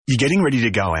You're getting ready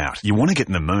to go out. You want to get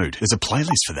in the mood. There's a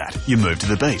playlist for that. You move to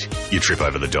the beat. You trip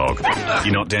over the dog.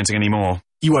 You're not dancing anymore.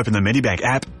 You open the Medibank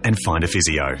app and find a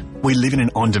physio. We live in an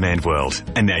on-demand world,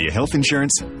 and now your health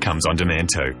insurance comes on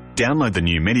demand too. Download the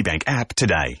new Medibank app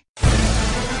today.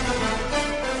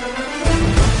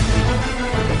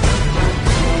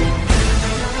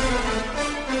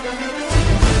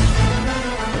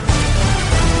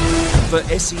 For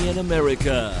SEN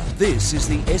America, this is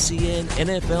the SEN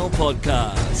NFL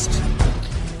Podcast.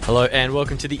 Hello and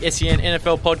welcome to the SEN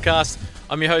NFL Podcast.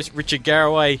 I'm your host, Richard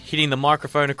Garraway. Hitting the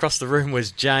microphone across the room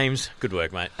was James. Good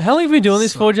work, mate. How long have you been doing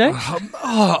this for, James?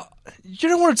 You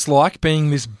know what it's like being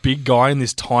this big guy in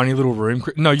this tiny little room?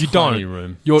 No, you Tiny don't.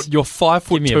 room. You're 5'2"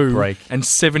 Give me a break. and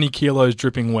 70 kilos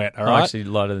dripping wet, all I'm right? actually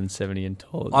lighter than 70 and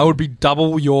taller. I would be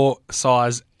double your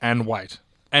size and weight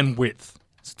and width.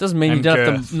 It doesn't mean you and don't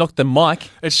have girth. to knock the mic.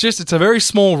 It's a very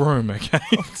small room, okay?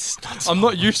 I'm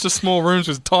not used to small rooms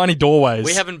with tiny doorways.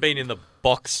 We haven't been in the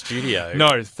box studio.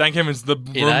 No, thank heavens, the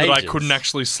room that I ages. couldn't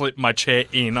actually slip my chair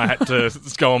in. I had to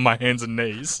go on my hands and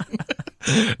knees.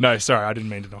 No, sorry, I didn't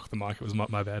mean to knock the mic. It was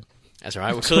my bad. That's all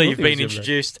right. Well, clearly you've been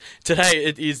introduced. Today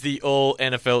it is the All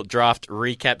NFL Draft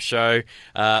Recap Show.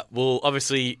 We'll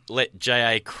obviously let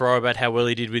J.A. crow about how well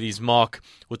he did with his mock.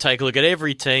 We'll take a look at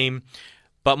every team.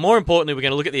 But more importantly, we're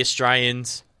going to look at the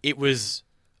Australians. It was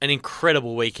an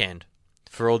incredible weekend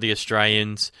for all the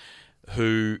Australians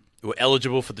who were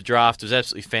eligible for the draft. It was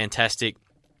absolutely fantastic.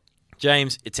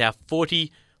 James, it's our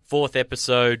 44th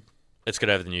episode. Let's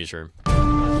get over to the newsroom.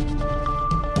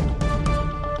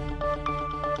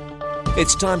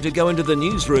 It's time to go into the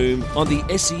newsroom on the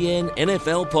SEN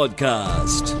NFL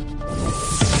Podcast.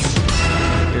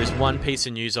 There is one piece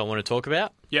of news I want to talk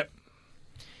about. Yep.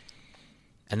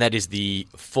 And that is the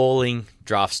falling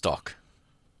draft stock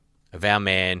of our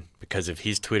man because of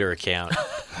his Twitter account.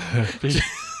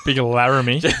 Big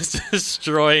Laramie. Just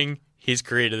destroying his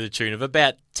career to the tune of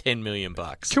about $10 million.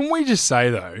 Can we just say,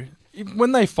 though,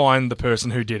 when they find the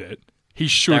person who did it, he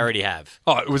should... They already have.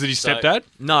 Oh, was it his stepdad?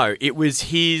 No, it was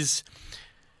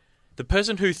the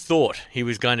person who thought he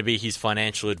was going to be his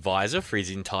financial advisor for his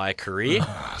entire career.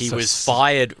 He was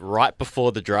fired right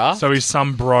before the draft. So he's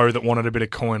some bro that wanted a bit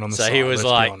of coin on the side. So he was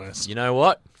let's like, be honest. you know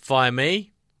what? Fire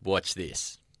me. Watch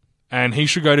this. And he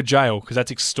should go to jail because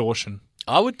that's extortion.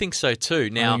 I would think so too.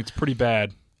 I Now, think it's pretty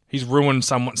bad. He's ruined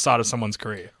started someone's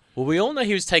career. well, we all know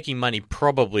he was taking money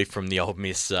probably from the Ole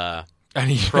Miss And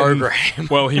he program.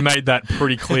 Well, he made that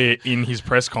pretty clear in his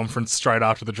press conference straight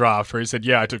after the draft, where he said,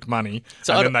 "Yeah, I took money,"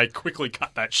 So and then they quickly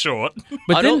cut that short.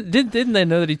 But didn't they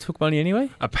know that he took money anyway?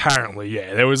 Apparently,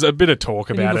 yeah, there was a bit of talk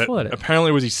Didn't about he it. afford it? Apparently,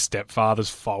 it was his stepfather's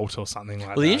fault or something like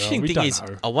that. Well, the interesting We thing don't is,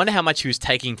 know. I wonder how much he was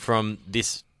taking from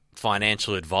this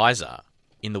financial advisor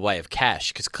in the way of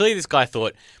cash. Because clearly this guy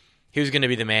thought he was going to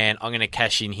be the man. I'm going to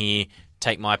cash in here,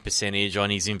 take my percentage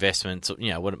on his investments, you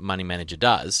know, what a money manager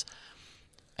does.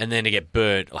 And then to get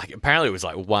burnt, like apparently it was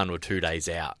like 1 or 2 days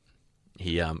out,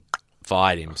 he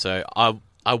fired him. So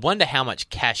I wonder how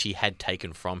much cash he had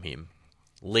taken from him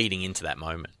leading into that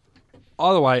moment.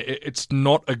 Either way, it's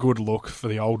not a good look for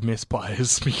the Ole Miss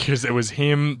players because it was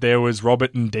him, there was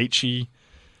Robert Ndici.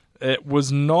 It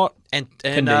was not...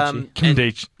 Ndici.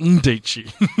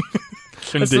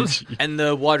 Ndici. And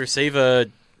the wide receiver...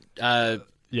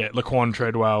 Yeah, Laquan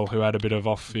Treadwell, who had a bit of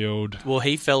off-field... Well,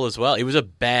 he fell as well. It was a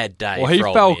bad day Well, he for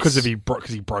Ole fell Miss. because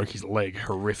he broke his leg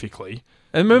horrifically.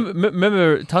 And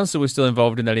remember, Tunstall was still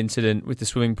involved in that incident with the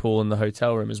swimming pool and the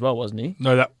hotel room as well, wasn't he?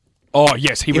 No, that... Oh,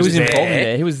 yes, he was there. involved in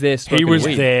there. He was there smoking He was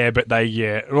weed. there, but they,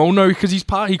 yeah. Oh, no, because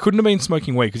he couldn't have been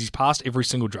smoking weed because he's passed every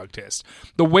single drug test.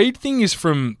 The weed thing is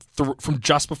from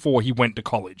just before he went to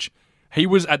college. He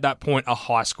was, at that point, a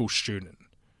high school student.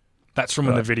 That's from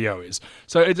when the video is.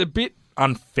 So it's a bit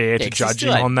unfair to 'cause judge he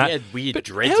him still on that. He had weird But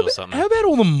dreads or something. How about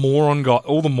all the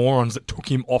morons that took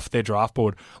him off their draft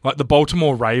board? Like the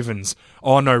Baltimore Ravens.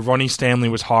 Oh, no, Ronnie Stanley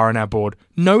was higher on our board.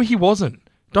 No, he wasn't.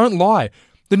 Don't lie.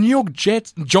 The New York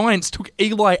Giants took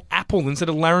Eli Apple instead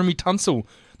of Laramie Tunsil.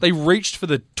 They reached for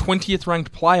the 20th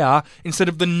ranked player instead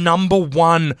of the number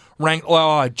 1 ranked.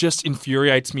 Oh, it just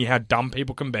infuriates me how dumb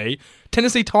people can be.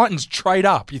 Tennessee Titans trade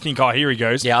up. You think, oh, here he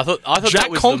goes. Yeah, I thought Jack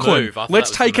that was Conklin. the move. I thought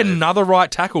Let's that was take the move. another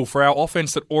right tackle for our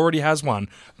offense that already has one.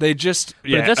 They're just...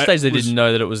 But at that stage, they didn't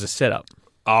know that it was a setup.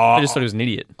 They just thought he was an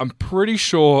idiot. I'm pretty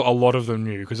sure a lot of them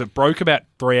knew because it broke about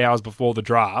 3 hours before the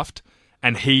draft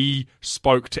and he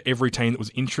spoke to every team that was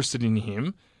interested in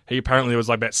him. There was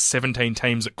like about 17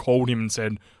 teams that called him and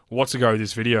said, what's the go with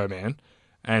this video, man?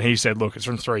 And he said, look, it's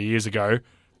from 3 years ago.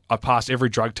 I passed every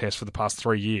drug test for the past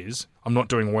 3 years. I'm not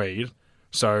doing weed.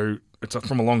 So it's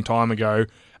from a long time ago.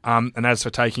 And as for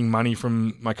taking money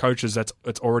from my coaches,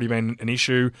 it's already been an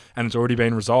issue and it's already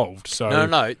been resolved. So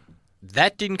No.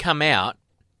 That didn't come out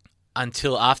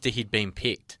until after he'd been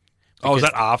picked. Oh, was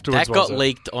that afterwards? That got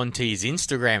leaked onto his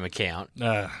Instagram account.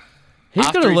 He's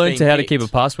got to he'd learn been how to picked. keep a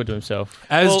password to himself.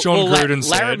 As John Gruden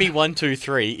said...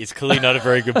 Laramie123 is clearly not a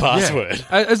very good password.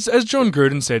 Yeah. As John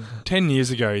Gruden said, 10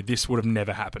 years ago, this would have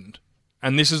never happened.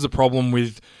 And this is the problem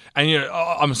with... And,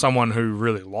 I'm someone who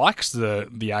really likes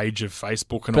the age of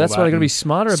Facebook and all that. That's why they're going to be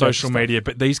smarter about social media,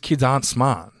 but these kids aren't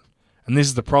smart. And this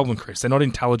is the problem, Chris. They're not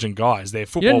intelligent guys. They're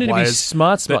football players. You don't need to be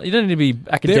smart. You don't need to be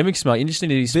academic smart. You just need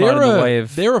to be smart in the way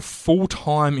of... There are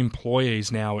full-time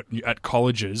employees now at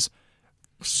colleges,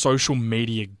 social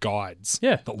media guides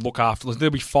that look after... There'll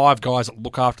be 5 guys that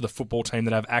look after the football team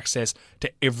that have access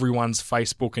to everyone's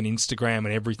Facebook and Instagram and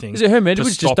everything. Is it Herm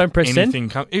Edwards? Just don't press send?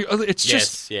 It's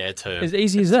just... Yeah, it's her. As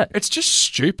easy as that. It's just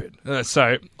stupid.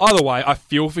 So, either way, I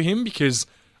feel for him because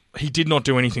he did not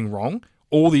do anything wrong.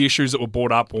 All the issues that were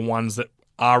brought up were ones that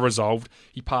are resolved.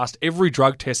 He passed every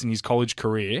drug test in his college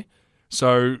career.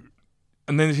 So,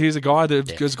 and then here's a guy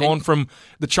that has gone from...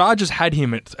 The Chargers had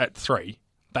him at 3.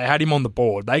 They had him on the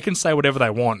board. They can say whatever they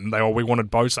want, and we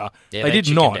wanted Bosa. Yeah, they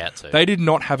did not. They did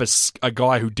not have a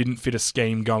guy who didn't fit a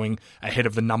scheme going ahead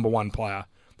of the number 1 player.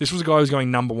 This was a guy who was going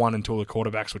number 1 until the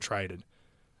quarterbacks were traded.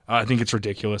 I think it's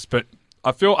ridiculous, but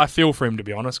I feel for him, to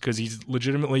be honest, because he's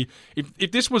legitimately...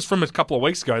 If this was from a couple of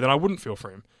weeks ago, then I wouldn't feel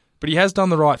for him. But he has done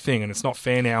the right thing, and it's not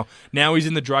fair now. Now he's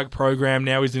in the drug program.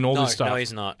 Now he's in all this stuff. No,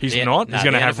 he's not. He's not? He's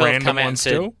going to have random ones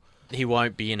still? He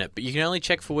won't be in it. But you can only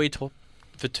check for weed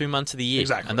for 2 months of the year.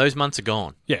 Exactly. And those months are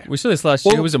gone. Yeah. We saw this last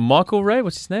year. Was it Michael Ray?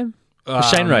 What's his name?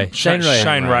 Shane Ray. Shane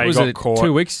Ray was got it caught.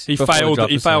 2 weeks? He failed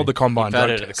the combine drug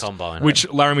Failed at test, the combine. which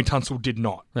Laramie Tunsil did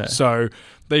not. Yeah. So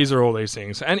these are all these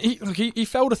things. And he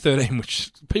fell to 13,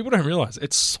 which people don't realise.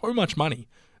 It's so much money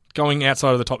going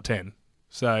outside of the top 10.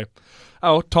 So,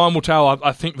 time will tell.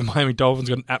 I think the Miami Dolphins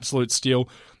got an absolute steal.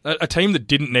 A team that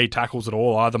didn't need tackles at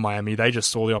all, either Miami. They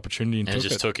just saw the opportunity and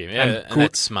took it. took him. Yeah, and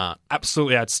that's smart.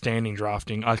 Absolutely outstanding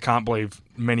drafting. I can't believe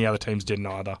many other teams didn't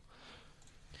either.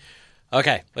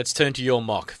 Okay, let's turn to your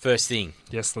mock. First thing.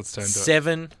 Yes, let's turn to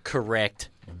 7 correct,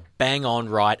 bang on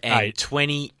right, and 8.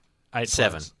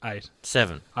 27. 8.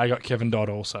 7. I got Kevin Dodd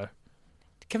also.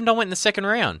 Kevin Dodd went in the second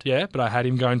round. Yeah, but I had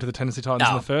him going to the Tennessee Titans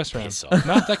in the first round. piss off.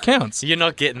 No, that counts. You're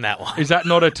not getting that one. Is that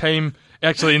not a team?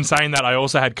 Actually, in saying that, I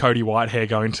also had Cody Whitehair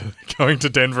going to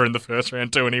Denver in the first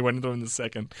round too, and he went in the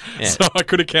second. Yeah. So I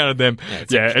could have counted them.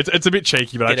 It's a bit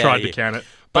cheeky, but I tried to count it.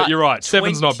 But you're right,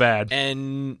 7's not bad.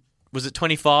 And was it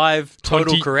 25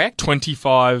 total correct?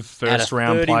 25 first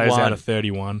round 31. players out of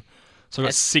 31. So I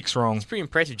got 6 wrong. It's pretty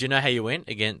impressive. Do you know how you went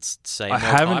against, say, I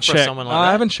haven't checked. or someone like that?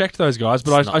 I haven't checked those guys,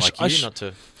 but not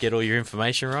to get all your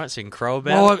information right so you can crow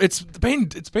about it. It's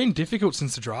been difficult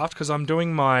since the draft because I'm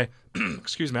doing my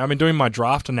excuse me. I've been doing my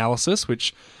draft analysis,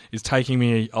 which is taking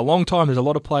me a long time. There's a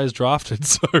lot of players drafted,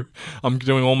 so I'm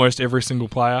doing almost every single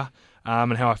player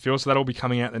and how I feel. So that'll be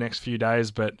coming out the next few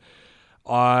days. But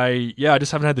I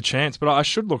just haven't had the chance. But I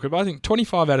should look at it. I think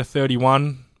 25 out of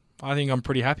 31. I think I'm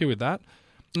pretty happy with that.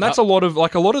 And that's a lot of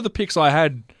the picks I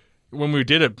had when we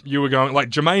did it. You were going like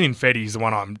Jermaine and Fetty's the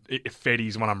one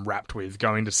I'm wrapped with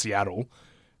going to Seattle.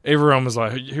 Everyone was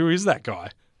like, "Who is that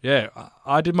guy?" Yeah,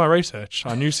 I did my research.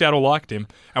 I knew Seattle liked him,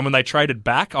 and when they traded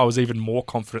back, I was even more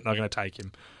confident they were going to take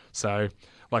him. So,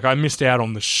 I missed out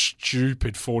on the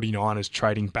stupid 49ers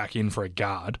trading back in for a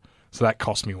guard, so that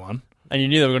cost me one. And you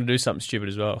knew they were going to do something stupid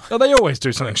as well. Oh, they always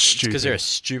do something stupid because they're a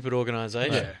stupid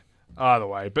organisation. Yeah. Either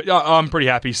way, but I'm pretty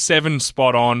happy. 7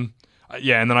 spot on.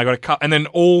 And then I got a cut. And then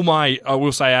I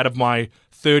will say, out of my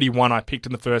 31 I picked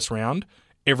in the first round,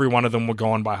 every one of them were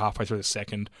gone by halfway through the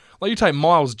second. Like you take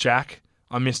Miles Jack,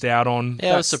 I missed out on.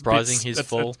 Yeah, it was surprising his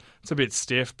fall. It's a bit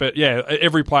stiff, but yeah,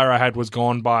 every player I had was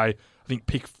gone by, I think,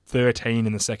 pick 13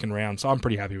 in the second round. So I'm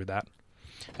pretty happy with that.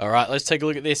 All right, let's take a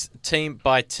look at this team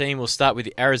by team. We'll start with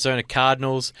the Arizona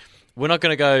Cardinals. We're not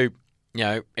going to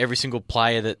go, every single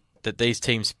player that these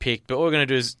teams picked, but what we're going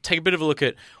to do is take a bit of a look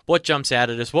at what jumps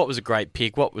out at us, what was a great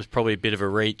pick, what was probably a bit of a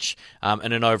reach,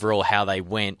 and then overall how they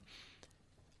went.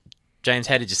 James,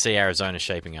 how did you see Arizona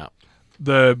shaping up?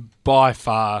 By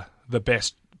far the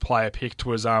best player picked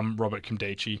was Robert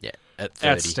Nkemdiche. Yeah, at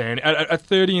 30. Outstanding. At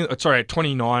 30, at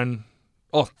 29,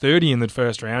 30 in the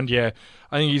first round, yeah.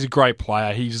 I think he's a great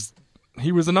player.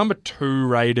 He was a number 2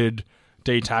 rated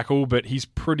D tackle, but he's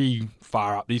pretty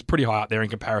far up. He's pretty high up there in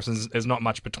comparisons. There's not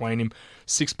much between him.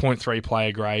 6.3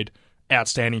 player grade.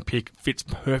 Outstanding pick. Fits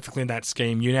perfectly in that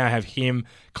scheme. You now have him,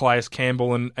 Calais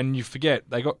Campbell, and you forget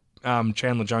they got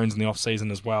Chandler Jones in the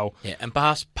off-season as well. Yeah, and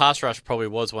pass rush probably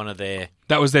was one of their...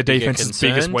 That was their bigger defense's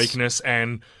biggest concerns. weakness,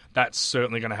 and that's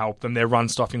certainly going to help them. Their run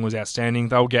stuffing was outstanding.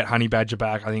 They'll get Honey Badger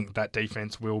back. I think that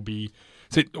defense will be...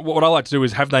 See, what I like to do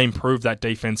is have they improved that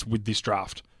defense with this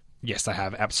draft? Yes, they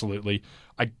have, absolutely.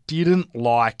 I didn't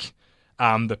like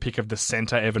the pick of the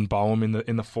centre, Evan Boehm,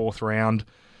 in the fourth round.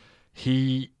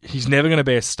 He's never going to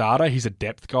be a starter. He's a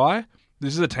depth guy.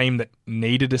 This is a team that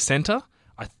needed a centre.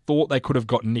 I thought they could have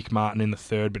got Nick Martin in the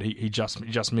third, but he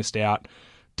just missed out.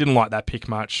 Didn't like that pick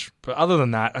much. But other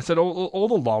than that, I said all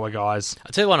the lower guys.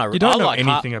 I'll tell you one, you don't know like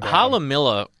anything about Harlan them.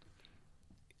 Miller,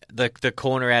 the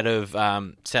corner out of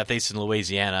southeastern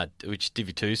Louisiana, which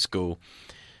Div 2 school.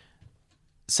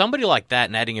 Somebody like that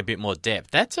and adding a bit more depth,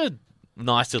 that's a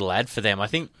nice little ad for them. I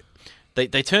think they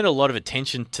turned a lot of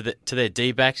attention to their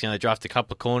D-backs. They drafted a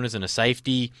couple of corners and a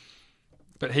safety.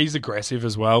 But he's aggressive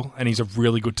as well, and he's a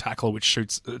really good tackler, which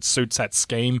suits that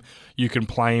scheme. You can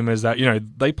play him as that.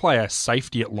 They play a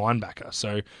safety at linebacker,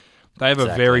 so they have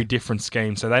a very different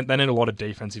scheme. So they need a lot of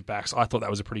defensive backs. I thought that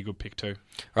was a pretty good pick too.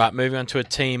 Right, moving on to a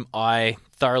team I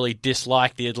thoroughly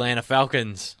dislike, the Atlanta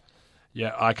Falcons.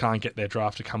 Yeah, I can't get their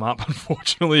draft to come up,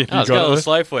 unfortunately. It's got a little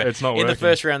slow for you. It's not In working. the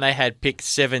first round, they had pick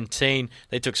 17.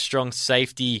 They took strong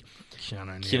safety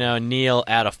Keanu O'Neal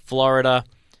out of Florida.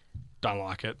 Don't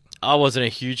like it. I wasn't a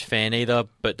huge fan either,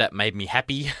 but that made me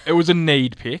happy. It was a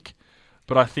need pick,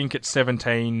 but I think at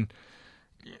 17,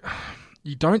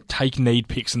 you don't take need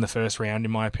picks in the first round,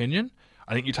 in my opinion.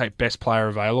 I think you take best player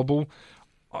available.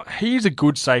 He's a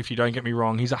good safety, don't get me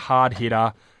wrong. He's a hard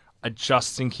hitter. I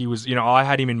just think he was, I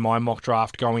had him in my mock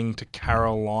draft going to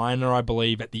Carolina, I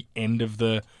believe, at the end of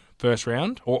the first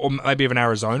round, or maybe even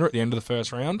Arizona at the end of the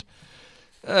first round.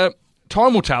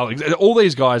 Time will tell. All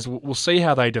these guys, we'll see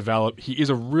how they develop. He is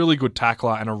a really good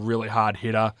tackler and a really hard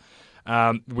hitter.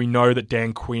 We know that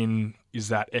Dan Quinn is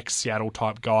that ex-Seattle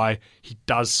type guy. He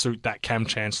does suit that Cam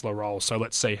Chancellor role, so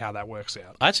let's see how that works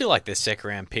out. I actually like their second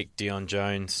round pick, Deion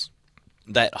Jones,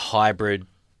 that hybrid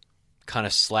kind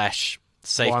of slash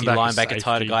safety linebacker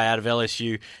type of guy out of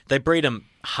LSU. They breed him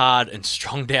hard and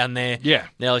strong down there. Yeah.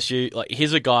 In LSU,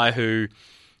 he's a guy who,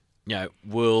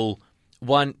 will...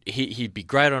 One, he'd be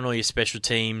great on all your special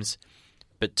teams,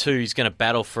 but two, he's going to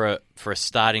battle for a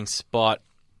starting spot.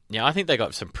 Yeah, I think they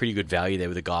got some pretty good value there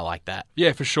with a guy like that.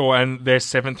 Yeah, for sure. And their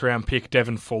 7th round pick,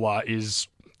 Devin Fuller, is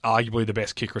arguably the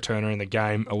best kick returner in the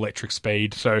game, electric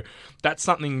speed. So that's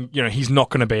something, he's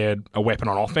not going to be a weapon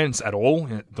on offense at all,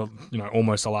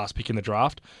 almost the last pick in the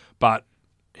draft, but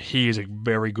he is a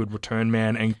very good return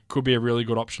man and could be a really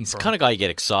good option for him. It's the kind of guy you get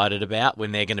excited about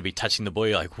when they're going to be touching the ball.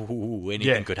 You're like, ooh,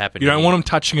 anything could happen. You don't want him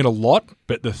touching it a lot,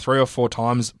 but the 3 or 4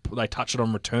 times they touch it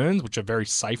on returns, which are very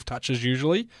safe touches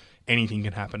usually, anything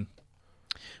can happen.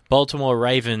 Baltimore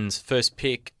Ravens' first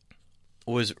pick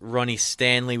was Ronnie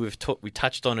Stanley. We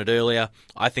touched on it earlier.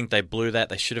 I think they blew that.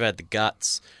 They should have had the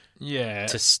guts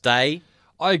to stay.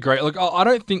 I agree. Look, I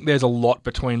don't think there's a lot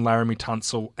between Laramie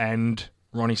Tunsil and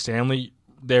Ronnie Stanley.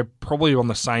 They're probably on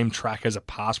the same track as a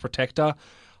pass protector.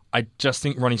 I just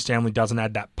think Ronnie Stanley doesn't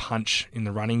add that punch in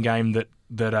the running game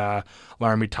that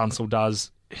Laramie Tunsil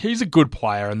does. He's a good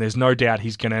player, and there's no doubt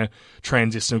he's going to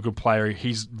transition to a good player.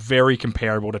 He's very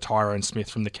comparable to Tyrone Smith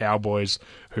from the Cowboys,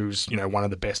 who's one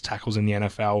of the best tackles in the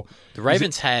NFL. The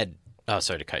Ravens had... Oh,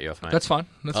 sorry to cut you off, mate. That's fine.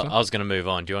 I was going to move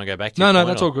on. Do you want to go back to No, your point,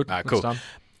 that's all good. All right, That's cool. done.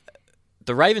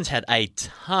 The Ravens had a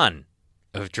ton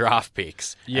of draft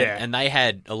picks. Yeah. And they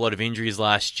had a lot of injuries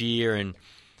last year, and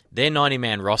their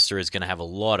 90-man roster is going to have a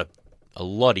lot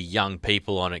of young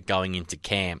people on it going into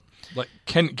camp. Like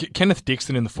Kenneth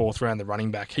Dixon in the 4th round, the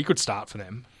running back, he could start for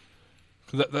them.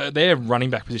 Their running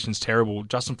back position's terrible.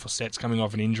 Justin Fossett's coming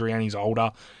off an injury and he's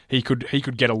older. He'll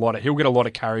get a lot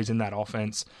of carries in that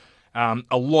offense.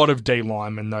 A lot of D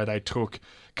linemen though they took.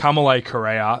 Kamale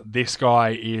Correa, this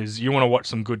guy is, you want to watch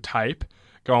some good tape,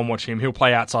 go and watch him. He'll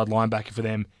play outside linebacker for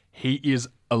them. He is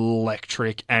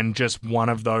electric and just one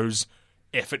of those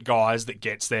effort guys that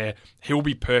gets there. He'll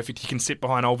be perfect. He can sit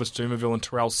behind Elvis Dumerville and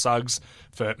Terrell Suggs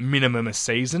for minimum a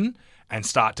season and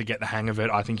start to get the hang of it.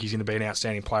 I think he's going to be an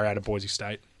outstanding player out of Boise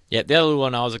State. Yeah, the other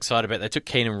one I was excited about, they took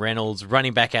Keenan Reynolds,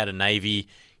 running back out of Navy.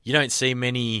 You don't see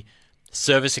many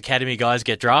service academy guys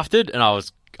get drafted, and I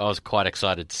was quite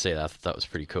excited to see that. I thought that was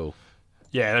pretty cool.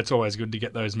 Yeah, that's always good to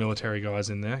get those military guys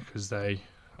in there because a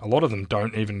lot of them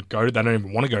don't even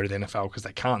want to go to the NFL because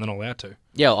they can't. They're not allowed to.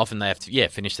 Yeah, often they have to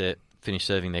finish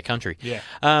serving their country. Yeah.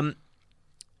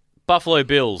 Buffalo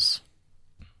Bills.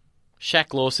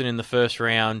 Shaq Lawson in the first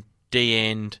round,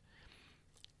 D-end.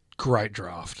 Great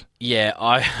draft. Yeah,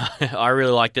 I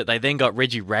really liked it. They then got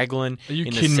Reggie Ragland Are you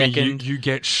in kidding the second. me? You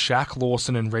get Shaq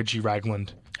Lawson and Reggie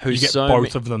Ragland. Who's you get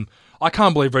both of them. I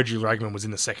can't believe Reggie Ragman was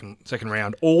in the second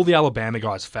round. All the Alabama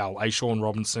guys fell. Ashawn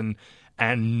Robinson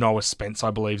and Noah Spence,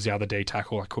 I believe, is the other D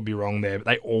tackle. I could be wrong there, but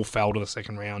they all fell to the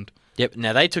second round. Yep.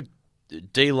 Now, they took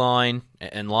D-line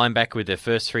and linebacker with their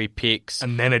first 3 picks.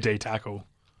 And then a D tackle.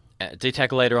 D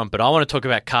tackle later on, but I want to talk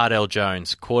about Cardale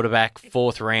Jones, quarterback,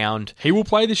 4th round. He will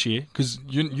play this year because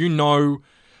you know...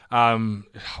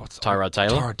 Tyrod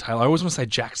Taylor. Tyrod Taylor. I always want to say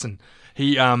Jackson.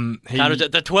 He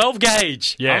the 12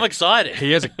 gauge. Yeah, I'm excited.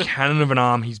 He has a cannon of an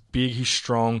arm. He's big. He's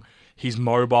strong. He's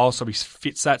mobile, so he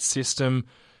fits that system.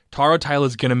 Tyrod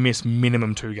Taylor's going to miss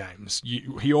minimum 2 games.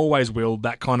 He always will.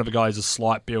 That kind of a guy is a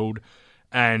slight build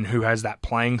and who has that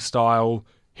playing style.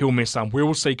 He'll miss some. We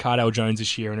will see Cardale Jones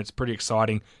this year, and it's pretty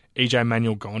exciting. EJ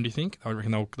Manuel gone, do you think? I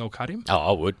reckon they'll cut him. Oh,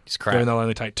 I would. He's crap. Then they'll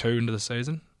only take 2 into the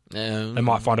season. They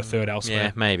might find a third elsewhere.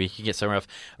 Yeah, maybe. You get somewhere else.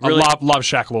 Really, I love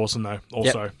Shaq Lawson, though,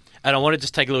 also. Yep. And I want to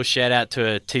just take a little shout-out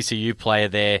to a TCU player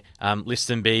there,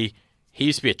 Liston B. He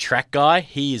used to be a track guy.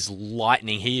 He is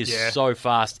lightning. He is so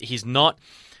fast. He's not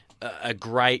a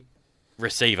great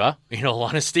receiver, in all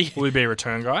honesty. Will he be a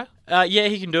return guy? Yeah,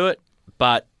 he can do it.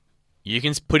 But you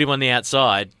can put him on the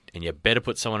outside, and you better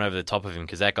put someone over the top of him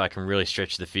because that guy can really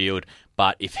stretch the field.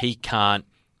 But if he can't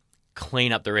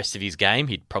clean up the rest of his game,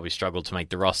 he'd probably struggle to make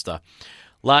the roster.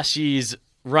 Last year's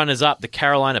runners-up, the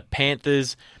Carolina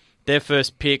Panthers, their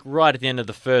first pick, right at the end of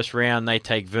the first round, they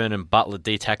take Vernon Butler,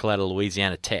 D-tackle out of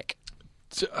Louisiana Tech.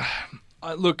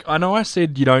 Look, I know I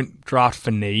said you don't draft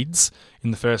for needs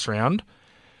in the first round,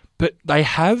 but they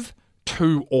have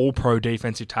 2 all-pro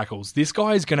defensive tackles. This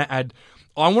guy is going to add...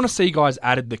 I want to see guys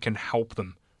added that can help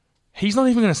them. He's not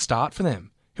even going to start for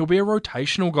them. He'll be a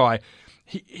rotational guy.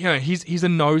 He's a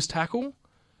nose tackle.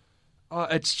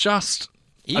 It's just...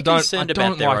 You're concerned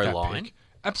about their O-line?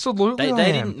 Absolutely,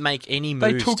 They didn't make any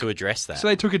moves to address that. So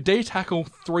they took a D tackle,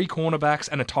 3 cornerbacks,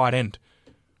 and a tight end.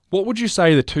 What would you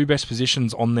say the 2 best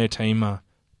positions on their team are?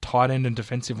 Tight end and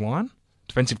defensive line?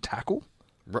 Defensive tackle?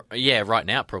 Yeah, right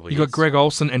now probably. You got Greg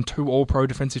Olsen and 2 all-pro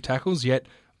defensive tackles, yet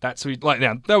that's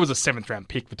now that was a 7th round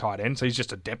pick for tight end, so he's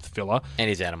just a depth filler. And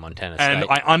he's out of Montana State. And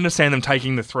I understand them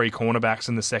taking the 3 cornerbacks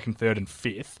in the 2nd, 3rd, and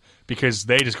 5th because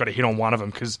they just got to hit on one of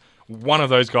them because one of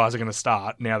those guys are going to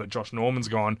start now that Josh Norman's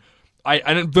gone.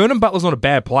 And Vernon Butler's not a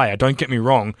bad player, don't get me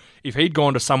wrong. If he'd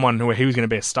gone to someone who he was going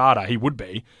to be a starter, he would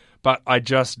be. But I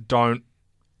just don't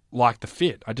like the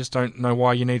fit. I just don't know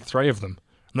why you need 3 of them.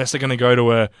 Unless they're going to go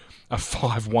to a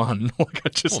 5-1. Like I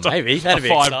just maybe. That'd be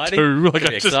 5-2. Like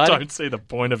I just don't see the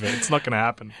point of it. It's not going to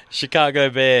happen. Chicago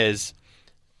Bears.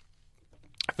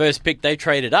 First pick, they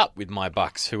traded up with my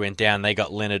Bucks, who went down. They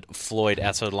got Leonard Floyd,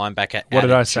 outside linebacker. What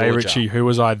did I say, Georgia. Richie? Who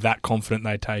was I that confident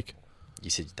they'd take?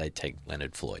 You said they'd take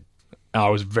Leonard Floyd. I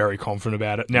was very confident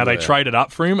about it. Now, they traded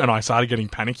up for him, and I started getting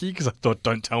panicky because I thought,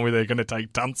 don't tell me they're going to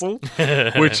take Tunsil,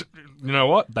 which, you know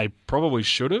what? They probably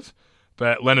should have.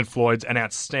 But Leonard Floyd's an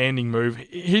outstanding move.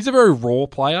 He's a very raw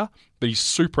player, but he's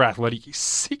super athletic. He's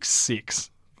 6'6".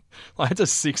 Like, it's a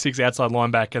 6'6" outside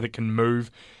linebacker that can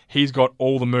move. He's got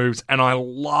all the moves, and I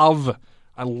love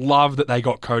that they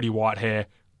got Cody Whitehair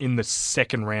in the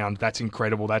 2nd round. That's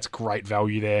incredible. That's great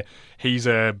value there. He's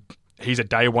a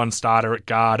day 1 starter at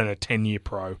guard and a 10-year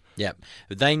pro. Yeah.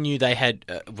 They knew they had,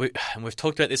 and we've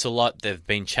talked about this a lot, they've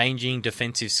been changing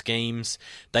defensive schemes.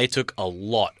 They took a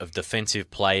lot of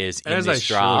defensive players in this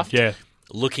draft,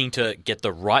 looking to get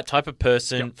the right type of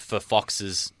person for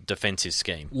Fox's defensive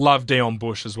scheme. Love Deion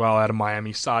Bush as well out of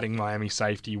Miami. Starting Miami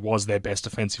safety was their best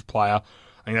defensive player.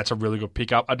 I think that's a really good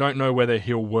pickup. I don't know whether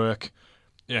he'll work...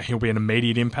 Yeah, he'll be an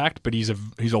immediate impact, but he's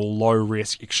a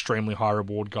low-risk, extremely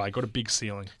high-reward guy. Got a big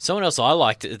ceiling. Someone else I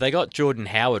liked, they got Jordan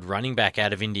Howard, running back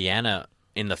out of Indiana,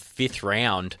 in the 5th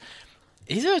round.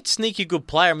 He's a sneaky good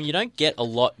player. I mean, you don't get a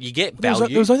lot. You get value.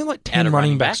 There was only like 10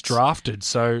 running backs drafted,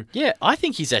 so... Yeah, I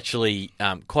think he's actually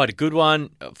quite a good one.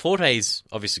 Forte's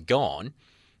obviously gone.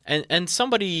 And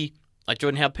somebody like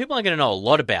Jordan Howard, people aren't going to know a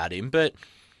lot about him, but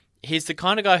he's the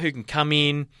kind of guy who can come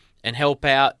in and help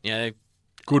out,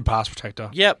 good pass protector.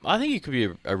 Yep, I think he could be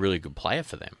a really good player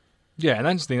for them. Yeah, and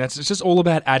that's the thing. It's just all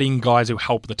about adding guys who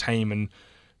help the team. And,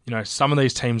 some of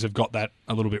these teams have got that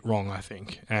a little bit wrong, I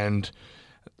think. And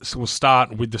so we'll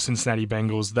start with the Cincinnati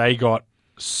Bengals. They got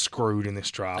screwed in this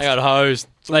draft. They got hosed.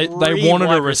 They wanted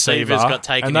a receiver. Got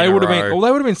taken and they would have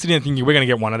been sitting there thinking, we're going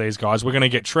to get one of these guys. We're going to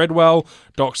get Treadwell,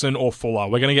 Doxson, or Fuller.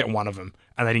 We're going to get one of them.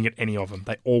 And they didn't get any of them.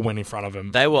 They all went in front of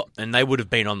him. They would have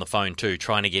been on the phone too,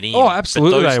 trying to get in. Oh,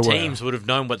 absolutely, but those teams would have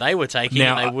known what they were taking,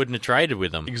 and they wouldn't have traded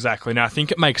with them. Exactly. Now, I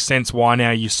think it makes sense why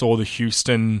now you saw the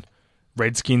Houston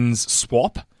Redskins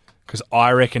swap, because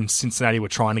I reckon Cincinnati were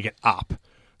trying to get up.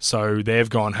 So they've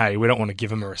gone, hey, we don't want to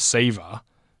give them a receiver,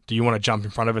 Do you want to jump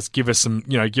in front of us? Give us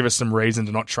some reason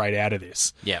to not trade out of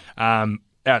this. Yeah.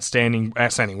 Outstanding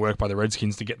work by the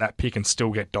Redskins to get that pick and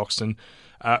still get Doxton.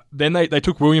 Then they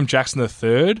took William Jackson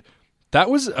III. That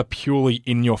was a purely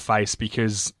in your face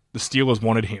because the Steelers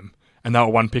wanted him. And they were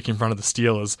one pick in front of the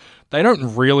Steelers. They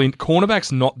don't really...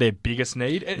 Cornerback's not their biggest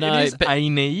need. It is a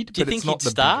need, do you but think it's not he'd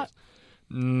the start?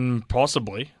 biggest.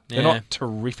 Possibly. They're Yeah. not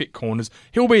terrific corners.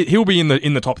 He'll be in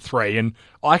the top 3, and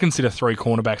I consider 3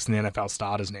 cornerbacks in the NFL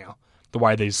starters now, the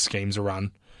way these schemes are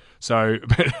run. So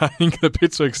but I think the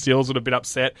Pittsburgh Steelers would have been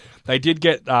upset. They did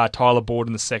get Tyler Boyd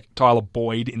in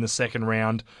the second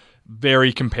round.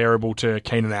 Very comparable to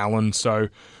Keenan Allen, so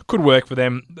could work for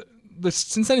them. The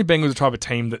Cincinnati Bengals are the type of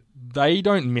team that they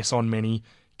don't miss on many.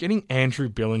 Getting Andrew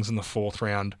Billings in the 4th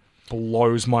round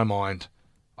blows my mind.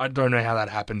 I don't know how that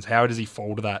happens. How does he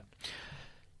fall to that?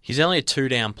 He's only a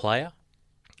 2-down player.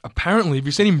 Apparently, have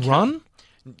you seen him run?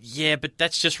 Yeah, but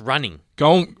that's just running.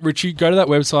 Richie, go to that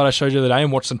website I showed you the other day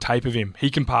and watch some tape of him. He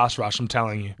can pass rush, I'm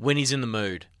telling you. When he's in the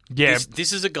mood. Yeah.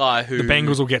 This is a guy who... The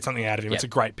Bengals will get something out of him. Yeah. It's a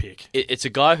great pick. It's a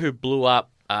guy who blew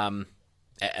up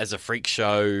as a freak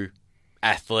show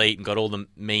athlete and got all the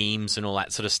memes and all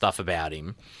that sort of stuff about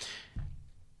him.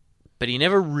 But he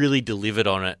never really delivered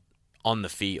on it on the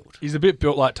field. He's a bit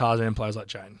built like Tarzan, plays like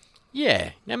Jane. Yeah.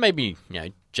 Now maybe,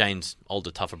 Jane's older,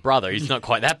 tougher brother. He's not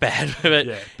quite that bad.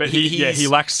 But he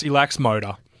lacks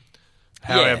motor.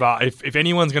 However, if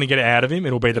anyone's going to get it out of him,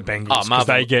 it'll be the Bengals because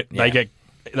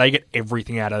they get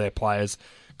everything out of their players.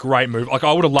 Great move. Like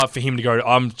I would have loved for him to go.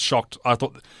 I'm shocked. I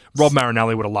thought Rob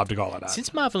Marinelli would have loved to go like that.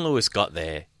 Since Marvin Lewis got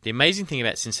there, the amazing thing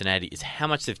about Cincinnati is how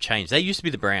much they've changed. They used to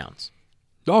be the Browns.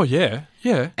 Oh yeah.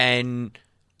 And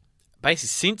basically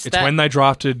since it's when they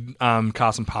drafted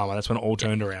Carson Palmer. That's when it all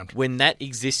turned around. When that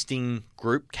existing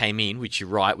group came in, which you're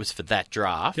right was for that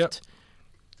draft. Yep.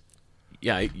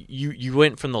 You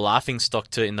went from the laughing stock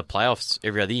to in the playoffs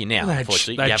every other year. Now,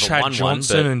 unfortunately, they you had have Chad a 1-1.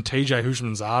 Johnson and TJ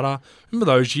Hushmanzada. Remember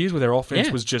those years where their offense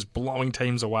was just blowing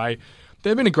teams away?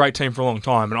 They've been a great team for a long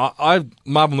time, and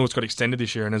Marvin Lewis got extended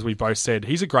this year, and as we both said,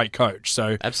 he's a great coach.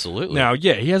 So absolutely. Now,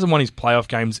 he hasn't won his playoff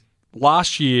games.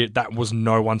 Last year, that was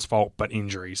no one's fault but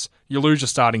injuries. You lose your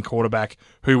starting quarterback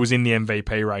who was in the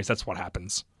MVP race. That's what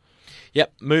happens.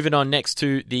 Yep. Moving on next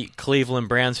to the Cleveland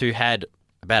Browns, who had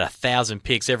about 1,000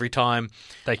 picks every time.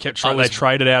 They they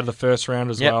traded out of the first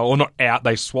round as well. Or not out,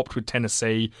 they swapped with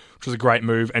Tennessee, which was a great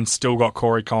move, and still got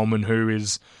Corey Coleman, who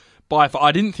is by far...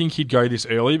 I didn't think he'd go this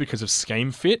early because of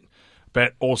scheme fit,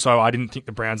 but also I didn't think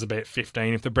the Browns would be at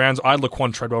 15. If the Browns... I had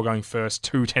Laquan Treadwell going first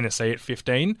to Tennessee at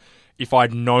 15. If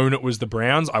I'd known it was the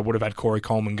Browns, I would have had Corey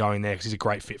Coleman going there because he's a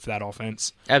great fit for that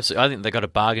offense. Absolutely. I think they got a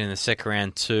bargain in the second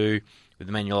round too with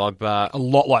Emmanuel Ogbah. A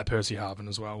lot like Percy Harvin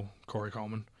as well, Corey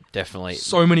Coleman. Definitely.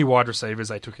 So many wide receivers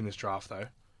they took in this draft, though.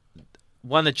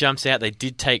 One that jumps out, they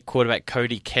did take quarterback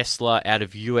Cody Kessler out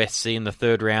of USC in the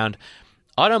 3rd round.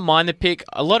 I don't mind the pick.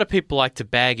 A lot of people like to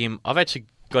bag him. I've actually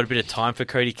got a bit of time for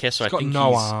Cody Kessler. He's got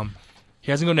no arm.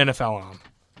 He hasn't got an NFL arm.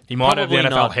 He might have the NFL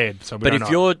not. head. So but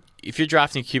if you're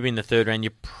drafting a QB in the 3rd round,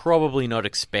 you're probably not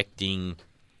expecting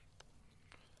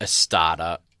a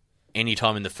starter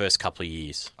anytime in the first couple of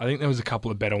years. I think there was a couple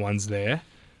of better ones there.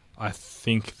 I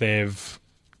think they've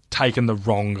taken the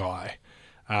wrong guy.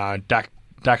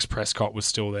 Dax Prescott was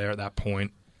still there at that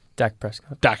point. Dak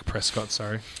Prescott,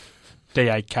 sorry.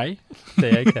 D-A-K?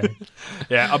 D-A-K.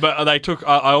 Yeah, but they took...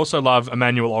 I also love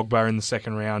Emmanuel Ogbah in the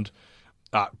 2nd round.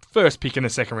 First pick in the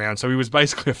 2nd round, so he was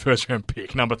basically a first-round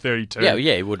pick, number 32. Yeah,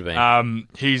 he would have been.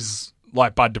 He's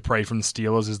like Bud Dupree from the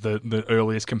Steelers is the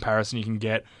earliest comparison you can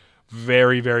get.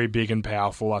 Very, very big and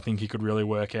powerful. I think he could really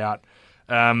work out.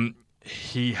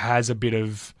 He has a bit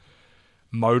of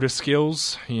motor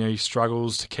skills. He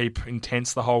struggles to keep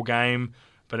intense the whole game.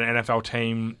 But an NFL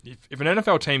team, if an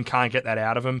NFL team can't get that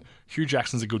out of him, Hugh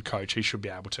Jackson's a good coach. He should be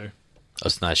able to.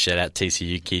 That's a nice shout-out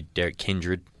TCU kid, Derek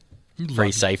Kindred.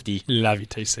 Free safety. Love you,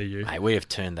 TCU. Hey, we have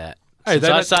turned that. Hey, they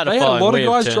had a lot of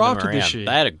guys drafted this year.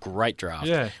 They had a great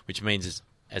draft, which means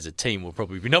as a team we'll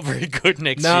probably be not very good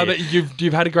next year. No, but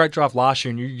you've had a great draft last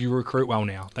year and you recruit well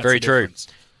now. That's very true.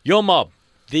 Your mob.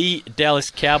 The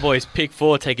Dallas Cowboys pick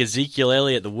 4 take Ezekiel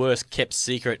Elliott, the worst kept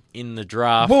secret in the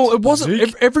draft. Well, it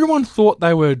wasn't. Everyone thought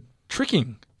they were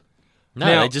tricking. No,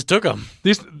 they just took him.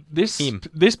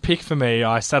 This pick for me,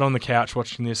 I sat on the couch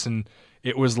watching this and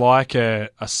it was like a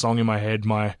song in my head.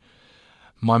 My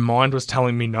mind was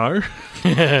telling me no,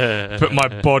 but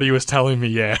my body was telling me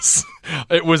yes.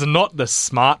 It was not the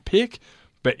smart pick,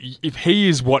 but if he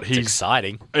is what he's... It's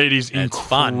exciting. It is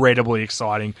incredibly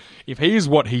exciting. If he is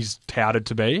what he's touted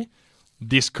to be,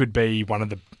 this could be one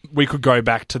of the... We could go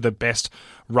back to the best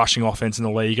rushing offense in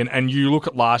the league. And you look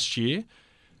at last year,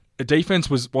 the defense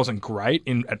wasn't great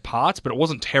at parts, but it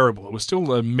wasn't terrible. It was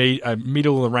still a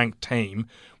middle of the ranked team.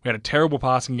 We had a terrible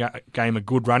passing game, a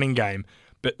good running game.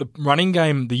 But the running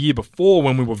game the year before,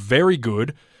 when we were very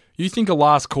good, you think of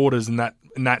last quarters in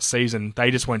that season, they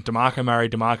just went DeMarco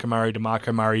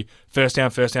Murray, first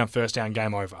down,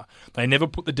 game over. They never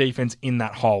put the defense in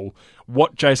that hole.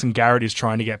 What Jason Garrett is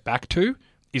trying to get back to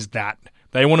is that.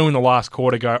 They want to, in the last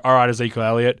quarter, go, all right, Ezekiel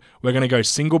Elliott, we're going to go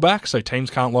single back so teams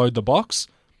can't load the box.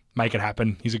 Make it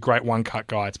happen. He's a great one-cut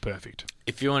guy. It's perfect.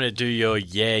 If you want to do your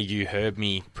you heard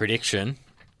me prediction,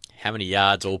 how many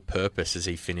yards all-purpose does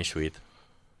he finish with?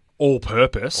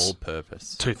 All-purpose?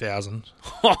 All-purpose. 2,000.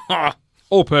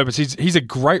 All-purpose. He's a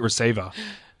great receiver.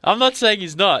 I'm not saying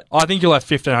he's not. I think you'll have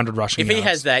 1,500 rushing yards. If he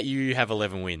has that, you have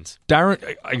 11 wins.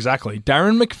 Exactly.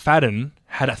 Darren McFadden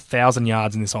had 1,000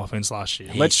 yards in this offense last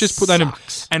year. Let's just put that in.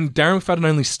 And Darren McFadden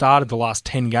only started the last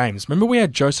 10 games. Remember we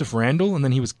had Joseph Randall and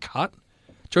then he was cut?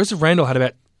 Joseph Randall had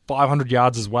about 500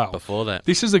 yards as well. Before that.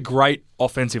 This is a great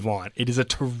offensive line. It is a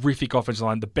terrific offensive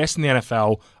line. The best in the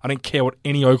NFL. I don't care what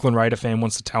any Oakland Raider fan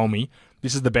wants to tell me.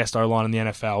 This is the best O-line in the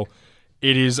NFL.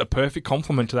 It is a perfect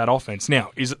complement to that offense. Now,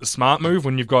 is it the smart move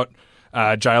when you've got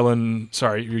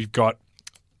you've got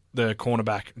the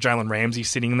cornerback Jalen Ramsey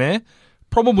sitting there?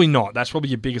 Probably not. That's probably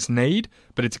your biggest need,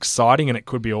 but it's exciting and it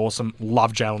could be awesome.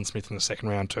 Love Jalen Smith in the second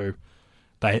round too.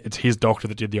 It's his doctor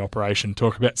that did the operation.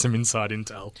 Talk about some inside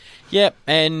intel. Yeah,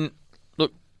 and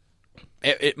look,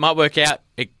 it might work out.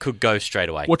 It could go straight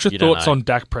away. What's your thoughts on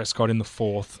Dak Prescott in the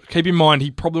fourth? Keep in mind, he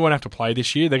probably won't have to play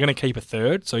this year. They're going to keep a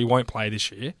third, so he won't play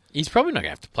this year. He's probably not going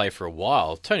to have to play for a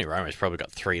while. Tony Romo's probably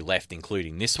got 3 left,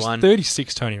 including this one.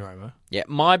 36, Tony Romo. Yeah,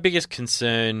 my biggest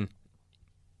concern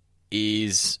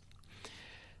is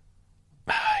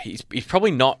he's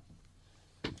probably not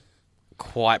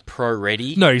quite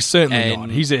pro-ready. No, he's certainly not.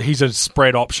 He's a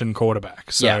spread option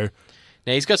quarterback. So yeah.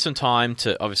 Now, he's got some time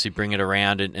to obviously bring it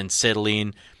around and settle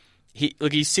in. He's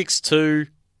 6'2".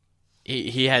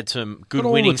 He had some good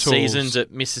winning seasons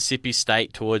at Mississippi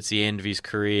State towards the end of his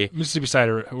career. Mississippi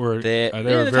State were they've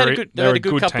had a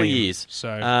good couple team, of years.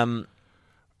 So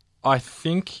I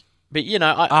think, but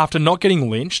after not getting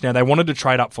Lynch, now they wanted to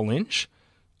trade up for Lynch.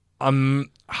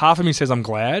 Half of me says I'm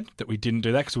glad that we didn't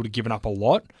do that because we would have given up a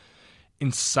lot.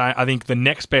 Insane. I think the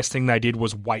next best thing they did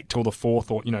was wait till the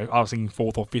fourth or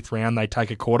fifth round they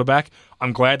take a quarterback.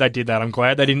 I'm glad they did that. I'm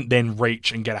glad they didn't then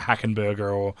reach and get a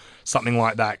Hackenberger or something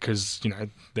like that because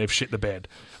they've shit the bed.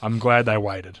 I'm glad they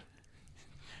waited.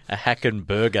 A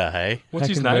Hackenberger, hey? What's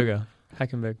his name?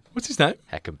 Hackenberg. What's his name?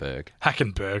 Hackenberg.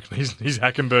 He's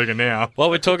Hackenberger now. Well,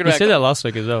 we're talking about. You said that last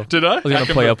week as well. Did I? I was going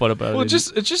to play up on it, but well, it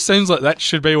just seems like that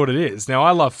should be what it is. Now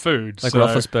I love food, like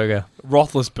Roethlisberger.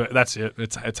 Roethlisberger. That's it.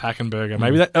 It's Hackenberger.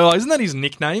 Maybe that. Oh, isn't that his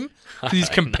nickname? Because he's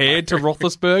compared to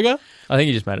Roethlisberger. I think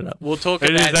he just made it up. We'll talk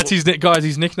about that's his guys.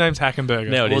 His nickname's Hackenberger.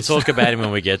 No, we'll talk about him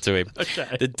when we get to him.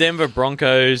 Okay. The Denver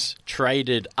Broncos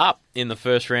traded up in the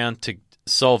first round to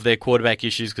solve their quarterback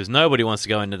issues because nobody wants to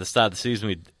go into the start of the season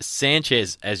with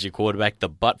Sanchez as your quarterback, the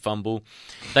butt fumble.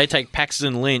 They take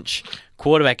Paxton Lynch,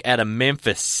 quarterback out of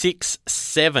Memphis,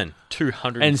 6'7",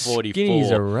 244. And skinny's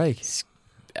a rake.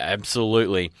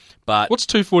 Absolutely. But what's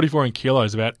 244 in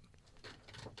kilos? About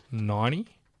 90?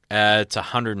 It's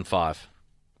 105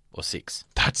 or 6.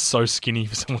 That's so skinny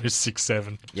for someone who's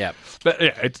 6'7". Yeah. But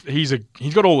yeah, he's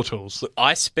got all the tools. Look,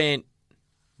 I spent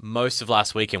most of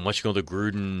last weekend watching all the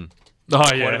Gruden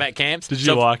quarterback camps. Did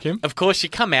you like him? Of course, you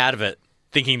come out of it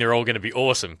thinking they're all going to be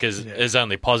awesome because there's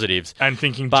only positives. And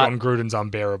thinking John Gruden's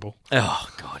unbearable. Oh,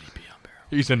 God, he'd be unbearable.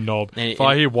 He's a knob. If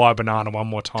I hear why banana one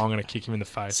more time, I'm going to kick him in the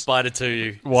face. Spider to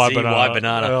you. Why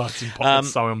banana? Oh,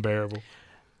 it's so unbearable.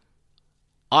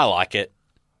 I like it.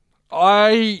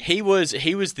 He was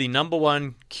the number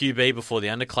one QB before the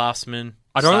underclassmen.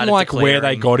 I don't like where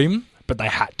they got him, but they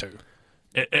had to.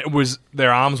 It was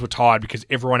their arms were tied because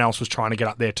everyone else was trying to get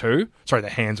up there too. Sorry,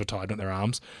 their hands were tied, not their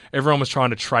arms. Everyone was trying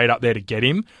to trade up there to get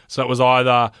him. So it was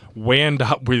either we end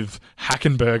up with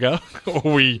Hackenberger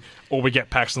or we get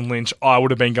Paxton Lynch. I would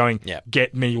have been going,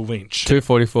 get me Lynch.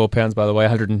 244 pounds, by the way,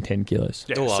 110 kilos.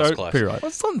 Yeah, I was close. Pretty right. Well,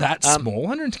 it's not that small.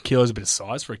 110 kilos is a bit of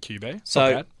size for a QB. So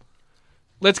not bad.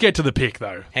 Let's get to the pick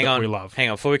though. Hang on, we love.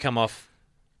 Before we come off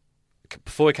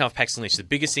Paxton Lynch, the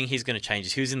biggest thing he's going to change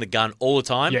is he was in the gun all the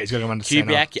time. Yeah, he's got to go under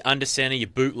center. QBack, your under center, your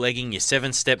bootlegging, your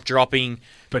 7-step dropping.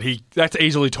 But that's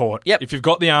easily taught. Yep. If you've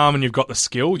got the arm and you've got the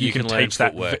skill, you can teach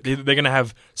that. Footwork. They're going to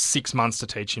have 6 months to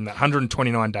teach him that.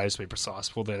 129 days to be precise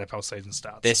before the NFL season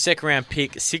starts. Their second round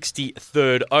pick,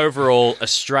 63rd overall,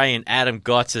 Australian Adam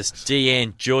Gotsis,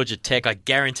 DN, Georgia Tech. I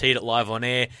guaranteed it live on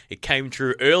air. It came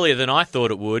true earlier than I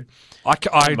thought it would.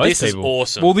 This is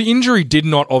awesome. Well, the injury did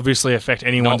not obviously affect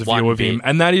anyone's view of him.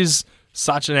 And that is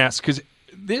such an ass, because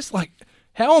this, like,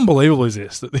 how unbelievable is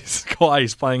this that this guy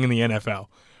is playing in the NFL? Well,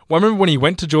 I remember when he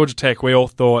went to Georgia Tech, we all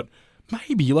thought,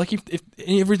 maybe, like, if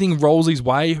everything rolls his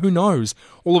way, who knows?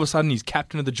 All of a sudden, he's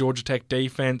captain of the Georgia Tech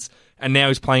defense, and now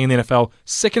he's playing in the NFL.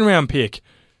 Second-round pick.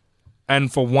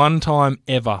 And for one time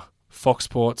ever, Fox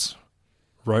Sports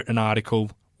wrote an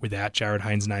article without Jared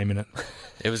Haynes' name in it.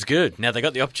 It was good. Now, they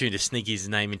got the opportunity to sneak his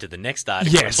name into the next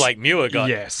article. Yes. Blake Muir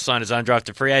signed his own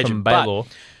drafted free agent.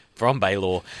 From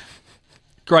Baylor.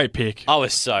 Great pick. I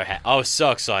was so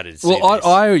excited to see Well,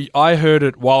 this. I heard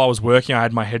it while I was working. I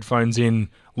had my headphones in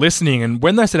listening, and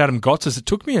when they said Adam Gotsis, it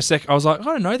took me a sec. I was like, I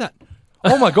don't know that.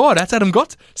 Oh my God, that's Adam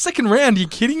Gotsis. Second round, are you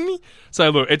kidding me? So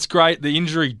look, it's great. The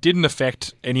injury didn't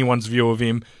affect anyone's view of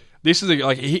him. This is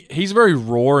he's very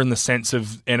raw in the sense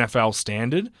of NFL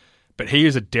standard, but he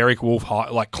is a Derek Wolfe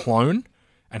clone,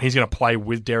 and he's going to play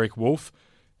with Derek Wolfe,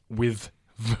 with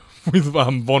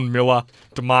Von Miller,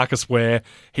 DeMarcus Ware.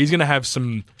 He's going to have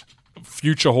some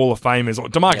future Hall of Famers.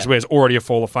 DeMarcus Ware's already a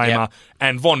Hall of Famer,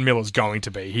 and Von Miller's going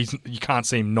to be. You can't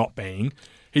see him not being.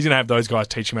 He's going to have those guys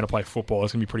teach him how to play football.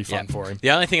 It's going to be pretty fun for him.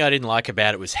 The only thing I didn't like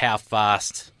about it was how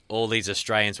fast all these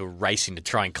Australians were racing to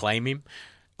try and claim him.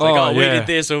 It's like, we did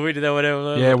this or we did that,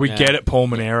 whatever. Yeah, we get it, Paul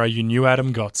Monero. You knew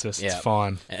Adam Gotsis. It's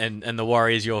fine. And the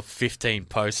Warriors, your 15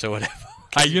 posts or whatever.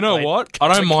 Hey, you know what?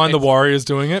 I don't mind the Warriors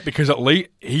doing it, because at least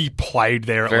he played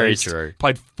there at least. Very true.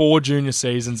 Played 4 junior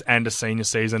seasons and a senior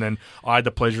season, and I had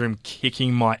the pleasure of him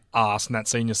kicking my ass in that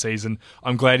senior season.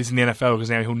 I'm glad he's in the NFL, because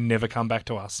now he'll never come back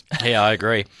to us. Yeah, I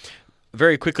agree.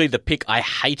 Very quickly, the pick I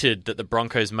hated that the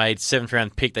Broncos made, 7th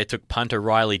round pick, they took punter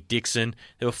Riley Dixon.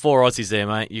 There were 4 Aussies there,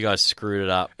 mate. You guys screwed it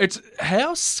up. It's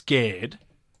how scared,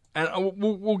 and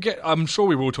we'll get, I'm sure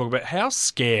we will talk about how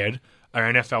scared are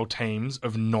NFL teams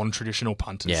of non-traditional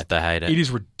punters. Yeah, they hate it. It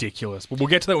is ridiculous. But we'll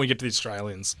get to that when we get to the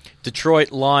Australians.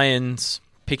 Detroit Lions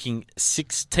picking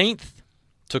 16th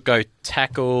to go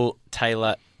tackle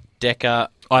Taylor Decker.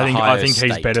 I think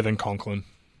he's better than Conklin.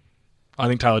 I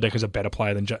think Taylor Decker's a better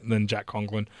player than Jack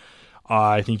Conklin.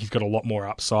 I think he's got a lot more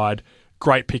upside.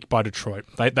 Great pick by Detroit.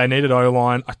 They needed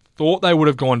O-line. I thought they would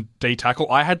have gone D-tackle.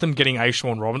 I had them getting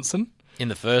Ashawn Robinson. In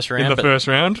the first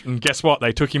round. And guess what?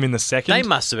 They took him in the second. They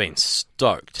must have been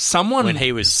stoked when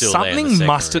he was still there in the second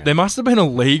round. There must have been a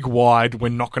league-wide, we're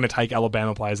not going to take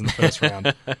Alabama players in the first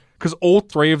round. Because all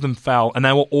 3 of them fell, and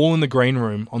they were all in the green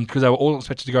room because they were all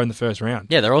expected to go in the first round.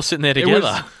 Yeah, they're all sitting there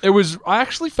together. I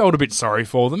actually felt a bit sorry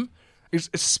for them,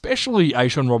 especially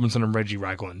Ashawn Robinson and Reggie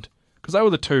Ragland. Because they were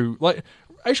the two. Like,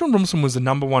 Ashawn Robinson was the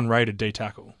number 1 rated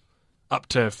D-tackle up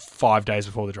to 5 days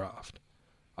before the draft.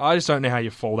 I just don't know how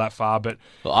you fall that far, but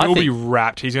he'll be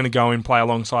wrapped. He's going to go and play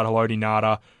alongside Haloti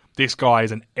Ngata. This guy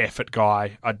is an effort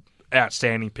guy, an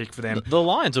outstanding pick for them. The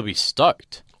Lions will be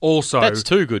stoked. Also, that's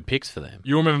 2 good picks for them.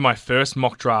 You remember my first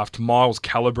mock draft, Miles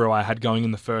Calabro, I had going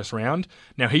in the first round.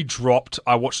 Now, he dropped.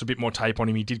 I watched a bit more tape on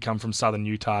him. He did come from Southern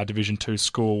Utah, Division II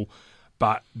school.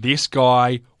 But this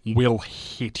guy will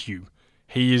hit you.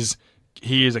 He is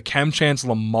a Cam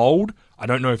Chancellor mold. I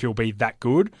don't know if he'll be that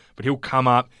good, but he'll come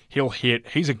up, he'll hit.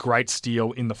 He's a great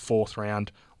steal in the 4th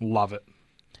round. Love it.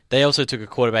 They also took a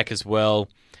quarterback as well,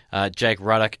 Jake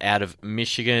Ruddock out of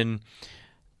Michigan.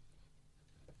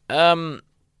 Yeah,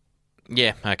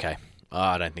 okay.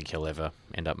 I don't think he'll ever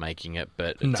end up making it,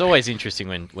 but it's always interesting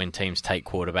when teams take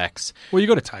quarterbacks. Well, you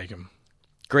got to take him.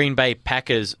 Green Bay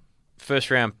Packers,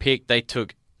 1st round pick, they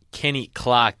took Kenny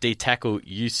Clark, D-tackle,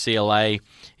 UCLA.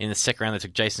 In the 2nd round, they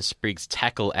took Jason Spriggs,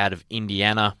 tackle out of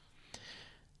Indiana.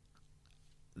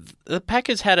 The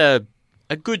Packers had a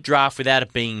good draft without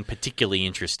it being particularly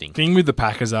interesting. Thing with the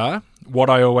Packers what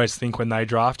I always think when they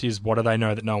draft is, what do they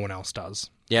know that no one else does?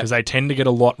 Because they tend to get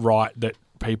a lot right that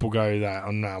people go,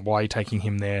 why are you taking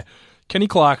him there? Kenny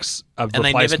Clark's a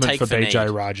replacement for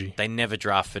BJ Raji. They never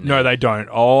draft for need. No, they don't.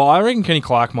 Oh, I reckon Kenny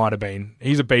Clark might have been.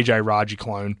 He's a BJ Raji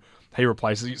clone. He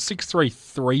replaces 6'3",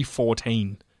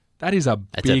 314. That is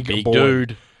That's a big boy.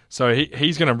 Dude. So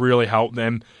he's going to really help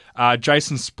them.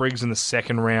 Jason Spriggs in the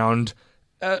 2nd round.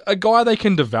 A guy they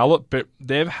can develop, but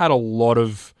they've had a lot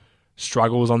of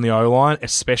struggles on the O-line,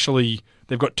 especially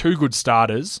they've got 2 good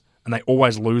starters, and they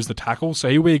always lose the tackle. So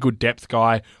he'll be a good depth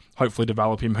guy. Hopefully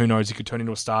develop him. Who knows? He could turn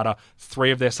into a starter.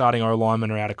 3 of their starting O-linemen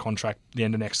are out of contract at the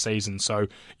end of next season. So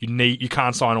you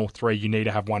can't sign all 3. You need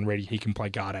to have one ready. He can play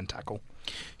guard and tackle.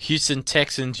 Houston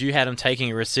Texans, you had them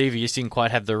taking a receiver. You didn't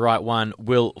quite have the right one.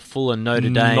 Will Fuller, Notre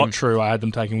Dame. Not true. I had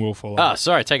them taking Will Fuller. Oh,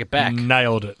 sorry. Take it back.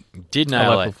 Nailed it. Did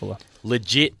nail it. Will Fuller.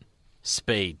 Legit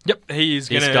speed. Yep, he is.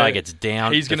 This guy gets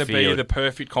down. He's going to be the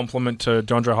perfect complement to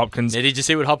DeAndre Hopkins. Now, did you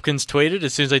see what Hopkins tweeted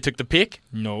as soon as they took the pick?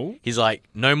 No. He's like,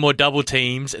 no more double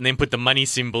teams, and then put the money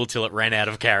symbol till it ran out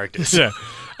of characters. Yeah,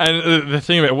 and the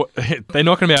thing about they're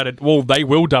not going to be able to. Well, they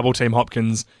will double team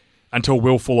Hopkins until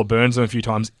Will Fuller burns them a few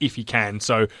times if he can.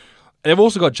 So they've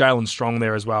also got Jalen Strong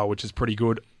there as well, which is pretty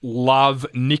good. Love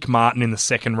Nick Martin in the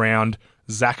second round.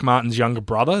 Zach Martin's younger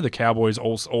brother, the Cowboys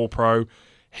All-Pro.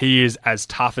 He is as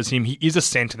tough as him. He is a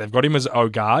centre. They've got him as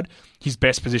O-guard. His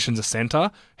best position's a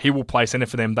centre. He will play centre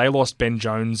for them. They lost Ben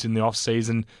Jones in the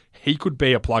off-season. He could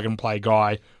be a plug-and-play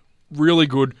guy. Really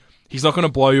good. He's not going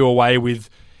to blow you away with...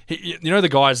 the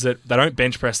guys that they don't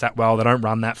bench press that well. They don't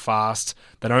run that fast.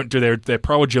 They don't do their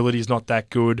pro agility is not that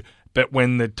good. But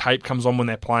when the tape comes on when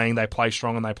they're playing, they play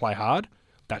strong and they play hard.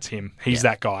 That's him. He's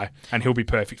that guy, and he'll be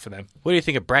perfect for them. What do you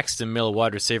think of Braxton Miller,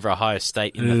 wide receiver, Ohio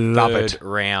State, in the third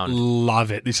round?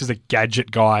 Love it. This is a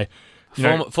gadget guy.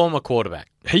 Former quarterback.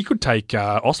 He could take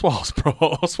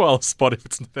Osweiler's spot if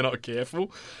they're not careful.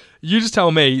 You just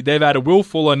tell me they've added Will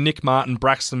Fuller, Nick Martin,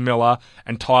 Braxton Miller,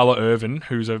 and Tyler Ervin,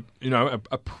 who's a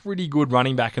pretty good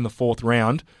running back in the fourth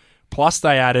round. Plus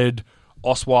they added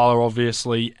Osweiler,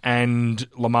 obviously, and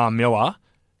Lamar Miller.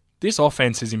 This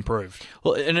offense is improved.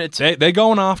 Well, and they're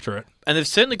going after it. And they've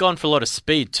certainly gone for a lot of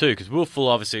speed too, because Will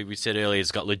Fuller, obviously, we said earlier,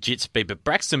 has got legit speed, but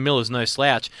Braxton Miller's no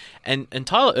slouch. And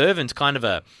Tyler Ervin's kind of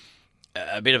a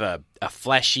bit of a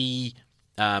flashy,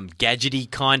 gadgety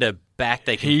kind of back.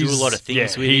 They can do a lot of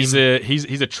things with him.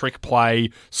 He's a trick play,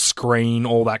 screen,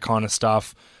 all that kind of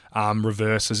stuff.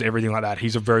 Reverses, everything like that.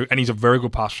 He's a very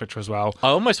good pass stretcher as well. I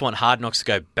almost want Hard Knocks to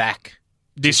go back.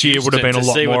 This year would have been a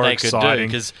lot more exciting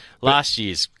because last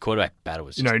year's quarterback battle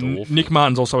was just awful. Nick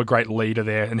Martin's also a great leader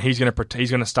there, and he's going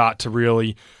to start to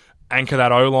really anchor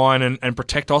that O-line and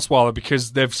protect Osweiler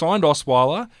because they've signed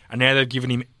Osweiler and now they've given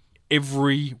him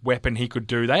every weapon he could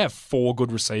do. They have 4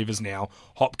 good receivers now: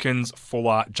 Hopkins,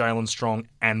 Fuller, Jalen Strong,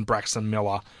 and Braxton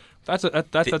Miller. That's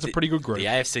a pretty good group. The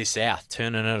AFC South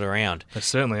turning it around. They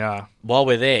certainly are. While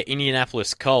we're there,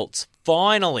 Indianapolis Colts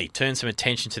finally turned some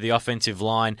attention to the offensive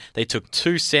line. They took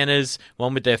 2 centers,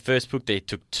 one with their first pick. They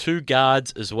took 2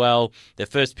 guards as well. Their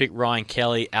first pick, Ryan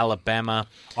Kelly, Alabama.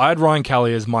 I had Ryan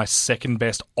Kelly as my second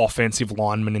best offensive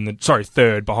lineman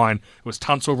third behind. It was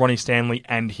Tunsil, Ronnie Stanley,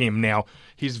 and him. Now,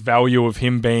 his value of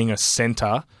him being a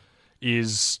center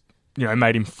is,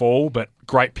 made him fall, but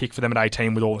great pick for them at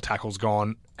 18 with all the tackles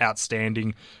gone.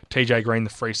 Outstanding. TJ Green, the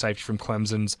free safety from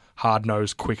Clemson's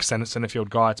hard-nosed, quick center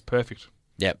field guy. It's perfect.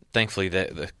 Yep, thankfully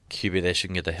the QB there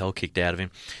shouldn't get the hell kicked out of him.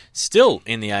 Still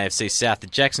in the AFC South, the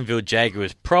Jacksonville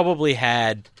Jaguars probably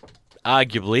had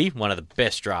arguably one of the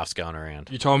best drafts going around.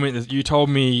 You told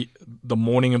me the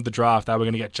morning of the draft they were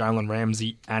going to get Jalen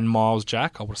Ramsey and Miles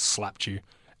Jack. I would have slapped you.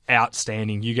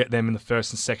 Outstanding. You get them in the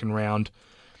first and second round.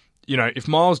 If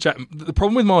Miles Jack... The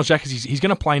problem with Miles Jack is he's going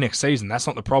to play next season. That's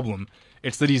not the problem.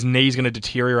 It's that his knee's going to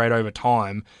deteriorate over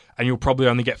time and you'll probably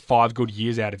only get 5 good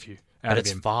years out of you. But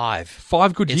it's 5.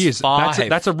 5 good years. 5.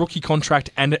 That's a rookie contract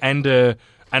and a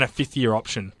 5th-year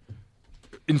option.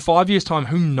 In 5 years' time,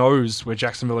 who knows where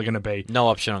Jacksonville are going to be? No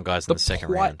option on guys in the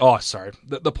second round. Oh, sorry.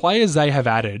 The players they have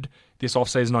added this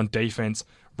offseason on defense,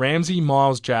 Ramsey,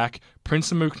 Miles Jack,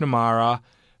 Prince Amukamara,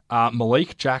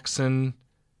 Malik Jackson.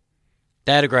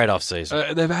 They had a great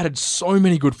offseason. They've added so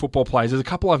many good football players. There's a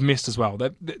couple I've missed as well.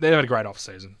 They've had a great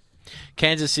offseason.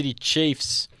 Kansas City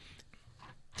Chiefs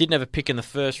didn't have a pick in the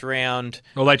first round.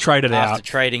 Well, they traded out. After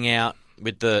trading out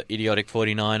with the idiotic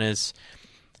 49ers.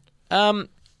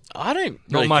 I don't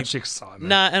really Not much excitement.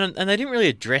 No, and they didn't really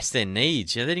address their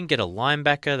needs. They didn't get a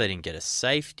linebacker. They didn't get a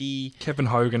safety. Kevin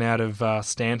Hogan out of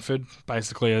Stanford,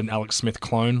 basically an Alex Smith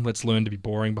clone. Let's learn to be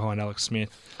boring behind Alex Smith.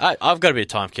 I've got a bit of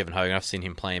time for Kevin Hogan. I've seen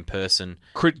him play in person.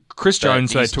 Chris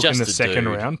Jones they took in the second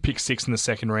round, pick 6 in the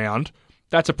second round.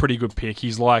 That's a pretty good pick.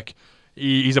 He's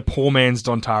a poor man's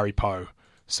Dontari Poe.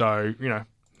 So,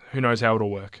 who knows how it'll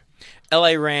work.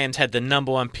 LA Rams had the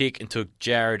number 1 pick and took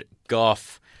Jared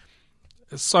Goff.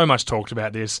 There's so much talked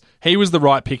about this. He was the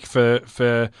right pick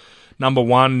for number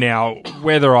 1. Now,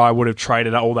 whether I would have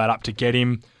traded all that up to get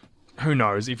him, who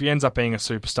knows? If he ends up being a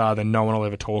superstar, then no one will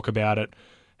ever talk about it.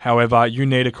 However, you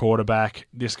need a quarterback.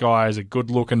 This guy is a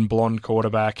good-looking blonde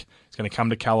quarterback. He's going to come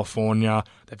to California.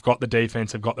 They've got the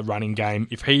defense. They've got the running game.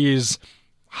 If he is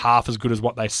half as good as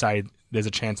what they say, there's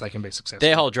a chance they can be successful.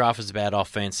 Their whole draft was about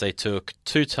offense. They took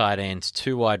 2 tight ends,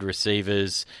 2 wide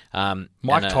receivers.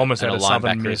 Mike Thomas out of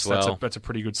Southern Miss. Well. That's a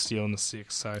pretty good steal in the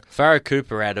 6th. So Pharoah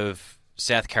Cooper out of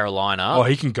South Carolina. Oh,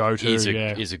 he can go too.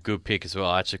 Is a good pick as well.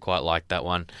 I actually quite like that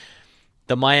one.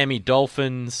 The Miami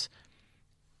Dolphins.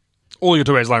 All you're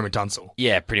doing is Larry Tunsil.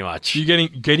 Yeah, pretty much. You're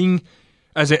getting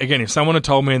Again, if someone had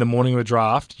told me in the morning of the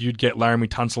draft you'd get Laramie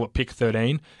Tunsil at pick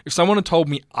 13, if someone had told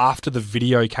me after the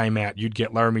video came out you'd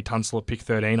get Laramie Tunsil at pick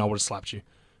 13, I would have slapped you.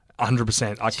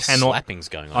 100%. I cannot. Slapping's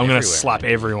going on. I'm going to slap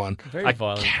everyone. Very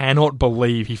violent. I cannot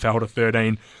believe he fell to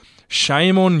 13.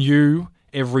 Shame on you,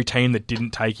 every team that didn't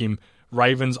take him.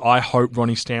 Ravens, I hope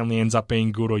Ronnie Stanley ends up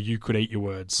being good, or you could eat your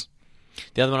words.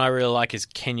 The other one I really like is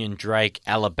Kenyon Drake,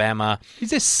 Alabama. He's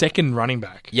their second running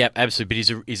back. Yep, absolutely.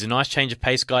 But he's a nice change of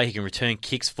pace guy. He can return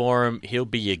kicks for him. He'll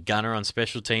be your gunner on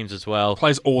special teams as well.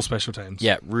 Plays all special teams.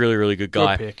 Yeah, really, really good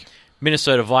guy. Good pick.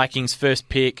 Minnesota Vikings, first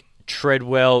pick.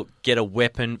 Treadwell, get a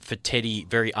weapon for Teddy,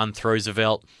 very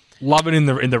un-Roosevelt. Love it in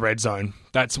the red zone.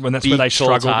 That's where they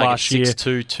struggled last year.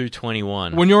 6'2",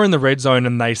 221. When you're in the red zone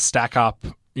and they stack up,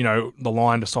 the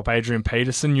line to stop Adrian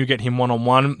Peterson, you get him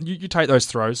one-on-one, you take those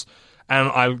throws. And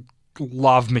I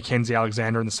love Mackenzie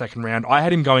Alexander in the second round. I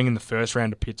had him going in the first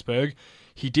round to Pittsburgh.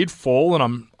 He did fall,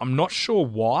 and I'm not sure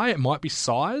why. It might be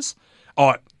size.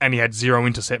 Oh, and he had 0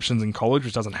 interceptions in college,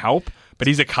 which doesn't help. But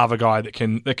he's a cover guy that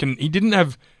can.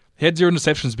 He had 0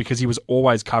 interceptions because he was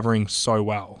always covering so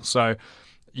well. So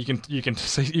you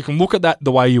can look at that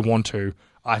the way you want to.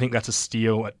 I think that's a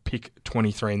steal at pick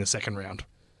 23 in the second round.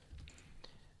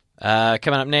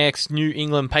 Coming up next, New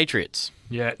England Patriots.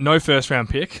 Yeah, no first round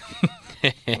pick.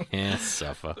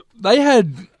 Suffer. They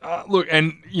had look,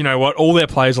 and you know what? All their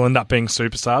players will end up being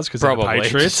superstars because they're the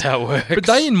Patriots. That's how it works. But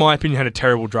they, in my opinion, had a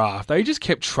terrible draft. They just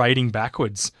kept trading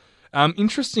backwards.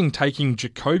 Interesting taking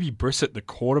Jacoby Brissett, the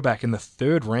quarterback, in the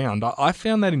third round. I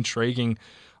found that intriguing.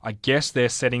 I guess they're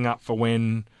setting up for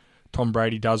when Tom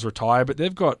Brady does retire, but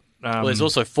they've got... well, there's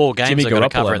also 4 games they've got to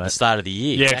cover at the start of the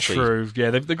year. Yeah, exactly. True.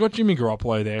 Yeah, they've got Jimmy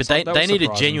Garoppolo there. But they need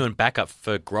a genuine backup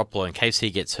for Garoppolo in case he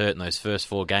gets hurt in those first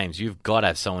 4 games. You've got to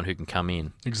have someone who can come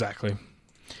in. Exactly.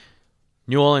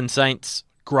 New Orleans Saints.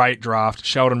 Great draft.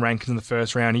 Sheldon Rankins in the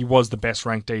first round. He was the best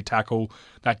ranked D tackle.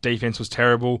 That defense was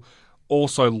terrible.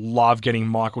 Also love getting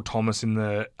Michael Thomas in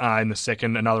the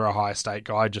second, another Ohio State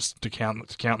guy, just to count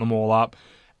them all up.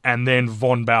 And then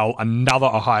Von Bell, another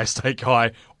Ohio State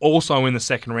guy, also in the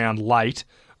second round late.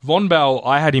 Von Bell,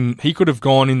 I had him. He could have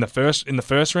gone in the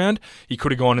first round. He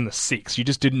could have gone in the 6th. You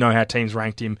just didn't know how teams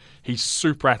ranked him. He's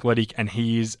super athletic and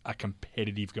he is a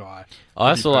competitive guy. I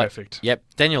also perfect. Yep,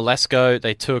 Daniel Lesko.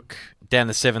 They took down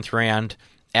the 7th round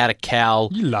out of Cal.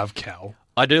 You love Cal.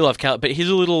 I do love Cal, but he's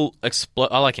a little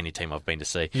I like any team I've been to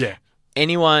see. Yeah.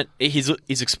 Anyone, he's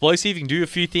explosive, he can do a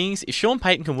few things. If Sean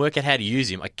Payton can work out how to use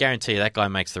him, I guarantee you that guy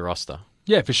makes the roster.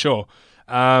 Yeah, for sure.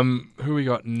 Who we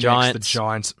got next? Giants. The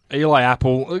Giants. Eli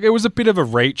Apple. Look, it was a bit of a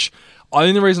reach. I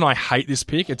think the reason I hate this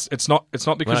pick, it's not because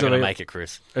we're not of going to make it,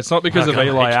 Chris. It's not because of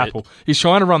Eli Apple. He's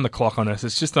trying to run the clock on us.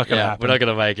 It's just not going to happen. We're not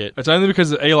going to make it. It's only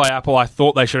because of Eli Apple. I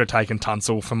thought they should have taken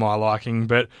Tunsil for my liking,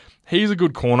 but he's a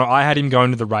good corner. I had him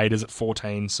going to the Raiders at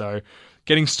 14, so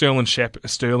getting Sterling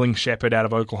Shepard out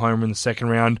of Oklahoma in the second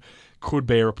round could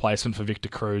be a replacement for Victor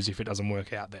Cruz if it doesn't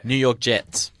work out there. New York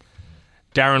Jets.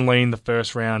 Darren Lee in the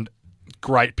first round.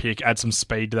 Great pick. Add some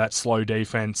speed to that slow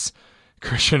defense.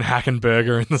 Christian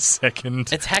Hackenberger in the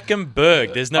second. It's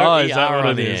Hackenberg. There's no ER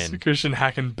on the end. Christian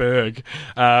Hackenberg.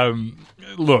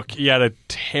 Look, he had a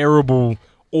terrible,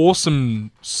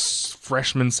 awesome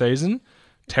freshman season.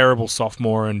 Terrible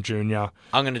sophomore and junior.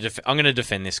 I'm going to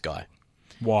defend this guy.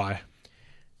 Why?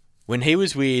 When he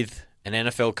was with an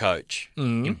NFL coach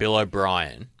in Bill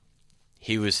O'Brien,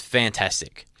 he was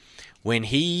fantastic. When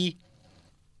he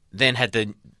then had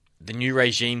the new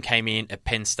regime came in at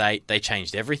Penn State, they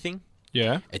changed everything.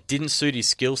 Yeah. It didn't suit his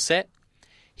skill set.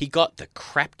 He got the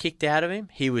crap kicked out of him.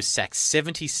 He was sacked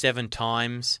 77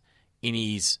 times in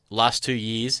his last 2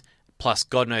 years. Plus,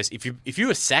 God knows, if you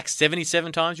were sacked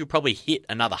 77 times, you'll probably hit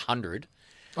another 100.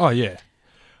 Oh, yeah.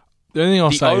 The only thing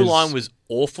I'll say is... The O-line was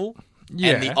awful,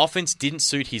 yeah, and the offense didn't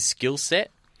suit his skill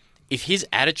set. If his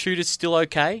attitude is still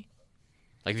okay,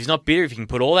 like if he's not bitter, if he can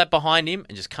put all that behind him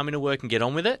and just come into work and get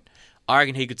on with it, I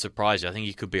reckon he could surprise you. I think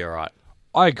he could be all right.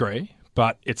 I agree,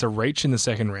 but it's a reach in the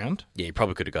second round. Yeah, you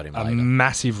probably could have got him later. A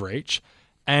massive reach.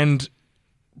 And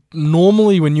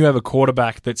normally when you have a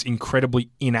quarterback that's incredibly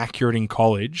inaccurate in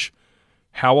college,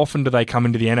 how often do they come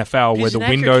into the NFL where the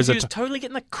windows are... He was totally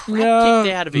getting the crap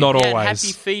kicked out of him. Not he always. Had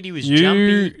happy feet, he was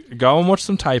jumpy. Go and watch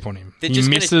some tape on him. He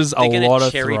misses a lot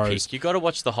of throws. You've got to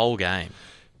watch the whole game.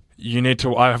 You need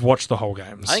to... I have watched the whole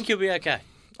games. I think he'll be okay.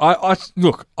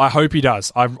 Look, I hope he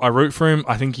does. I root for him.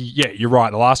 I think you're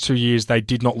right. The last 2 years, they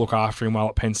did not look after him well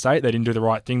at Penn State. They didn't do the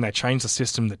right thing. They changed the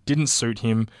system that didn't suit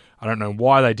him. I don't know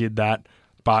why they did that,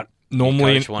 but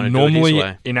normally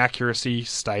inaccuracy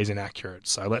stays inaccurate.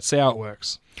 So let's see how it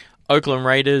works. Oakland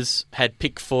Raiders had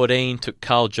pick 14, took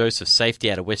Carl Joseph,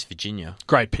 safety out of West Virginia.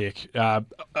 Great pick.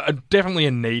 Definitely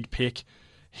a need pick.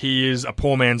 He is a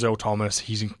poor man's Earl Thomas.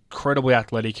 He's incredibly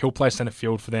athletic. He'll play centre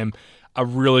field for them. A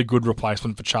really good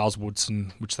replacement for Charles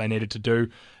Woodson, which they needed to do.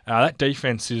 That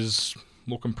defence is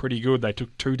looking pretty good. They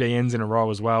took 2 DNs in a row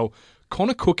as well.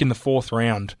 Connor Cook in the 4th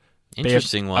round.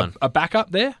 Interesting one. A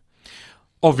backup there?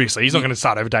 Obviously, he's not going to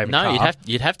start over David Carr. No,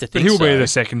 you'd have to think but he'll so. be the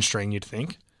second string, you'd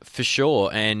think. For sure.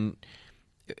 And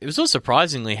it was also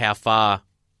surprisingly how far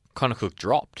Connor Cook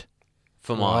dropped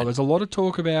for mine. There's a lot of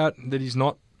talk about that he's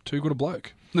not too good a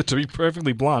bloke. To be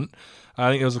perfectly blunt, I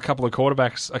think there was a couple of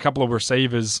quarterbacks, a couple of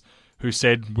receivers who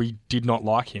said we did not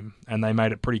like him, and they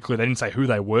made it pretty clear. They didn't say who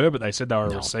they were, but they said they were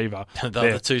a receiver.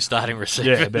 They're the 2 starting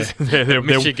receivers. Yeah, they're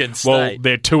Michigan State. Well,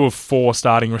 they're 2 of 4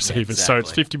 starting receivers, Yeah, so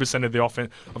exactly. it's 50% of the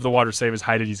offense of the wide receivers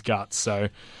hated his guts. So,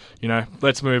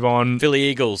 let's move on. Philly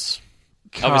Eagles.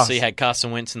 Obviously had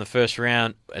Carson Wentz in the first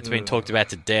round. It's been talked about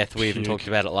to death. We even talked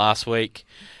about it last week.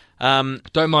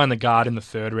 Don't mind the guard in the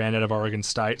 3rd round out of Oregon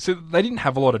State. So they didn't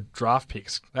have a lot of draft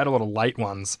picks. They had a lot of late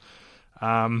ones.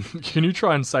 Can you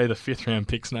try and say the 5th round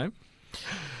pick's name?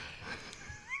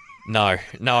 No,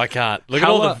 I can't. Look at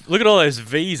all those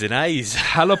V's and A's.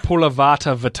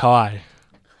 Halapulavata Vitae.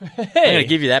 I'm going to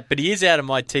give you that, but he is out of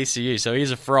my TCU, so he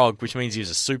is a frog, which means he's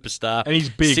a superstar. And he's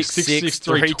big, 6'6",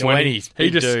 320.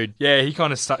 Big dude. Yeah, he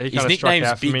kind of struck His out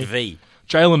nickname's for me. Big V.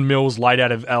 Jalen Mills, late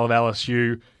out of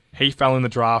LSU, he fell in the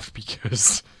draft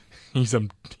because he's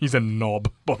a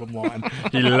knob, bottom line.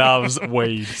 He loves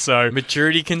weed. So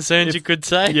Maturity concerns, you could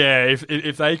say? yeah,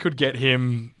 if they could get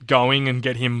him going and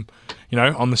get him,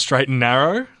 on the straight and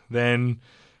narrow, then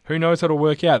who knows how it'll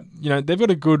work out. They've got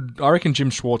a good... I reckon Jim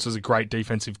Schwartz is a great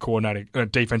defensive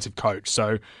coach.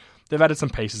 So they've added some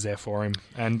pieces there for him,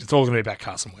 and it's all going to be about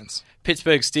Carson Wentz.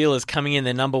 Pittsburgh Steelers coming in,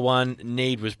 their number one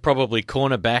need was probably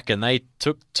cornerback, and they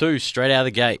took 2 straight out of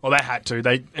the gate. Well, they had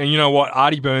to. And you know what?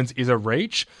 Artie Burns is a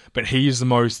reach, but he's the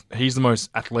most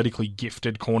athletically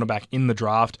gifted cornerback in the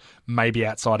draft, maybe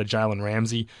outside of Jalen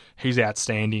Ramsey. He's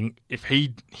outstanding. If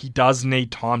he does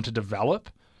need time to develop,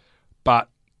 but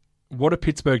what do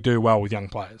Pittsburgh do well with young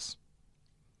players?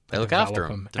 They look after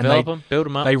them. And Develop them, build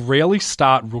them up. They rarely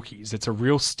start rookies. It's a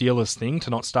real Steelers thing to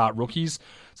not start rookies.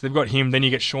 So they've got him. Then you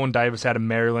get Sean Davis out of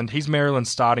Maryland. He's Maryland's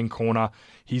starting corner.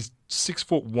 He's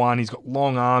 6'1". He's got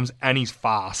long arms and he's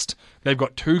fast. They've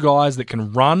got 2 guys that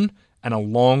can run and are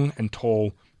long and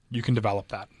tall. You can develop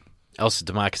that. Also,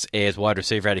 DeMarcus Ayers, wide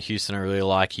receiver out of Houston, I really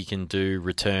like. He can do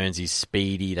returns. He's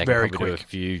speedy. They can Very probably quick. do a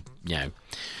few,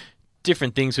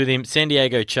 different things with him. San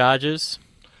Diego Chargers.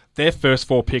 Their first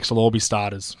 4 picks will all be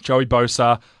starters. Joey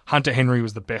Bosa, Hunter Henry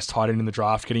was the best tight end in the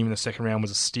draft. Getting him in the 2nd round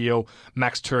was a steal.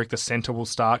 Max Turek, the center, will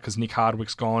start because Nick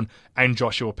Hardwick's gone. And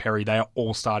Joshua Perry, they are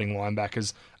all starting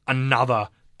linebackers. Another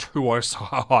 2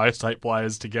 Ohio State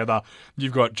players together.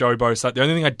 You've got Joey Bosa. The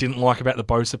only thing I didn't like about the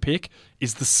Bosa pick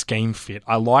is the scheme fit.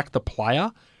 I like the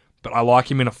player, but I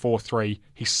like him in a 4-3.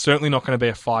 He's certainly not going to be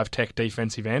a 5-tech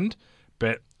defensive end.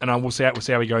 We'll see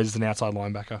how he goes as an outside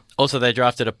linebacker. Also, they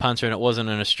drafted a punter, and it wasn't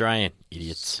an Australian.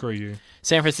 Idiots. Screw you.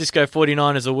 San Francisco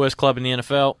 49ers, the worst club in the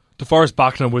NFL. DeForest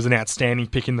Buckner was an outstanding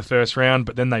pick in the 1st round,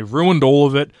 but then they ruined all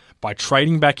of it by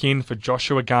trading back in for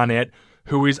Joshua Garnett,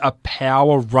 who is a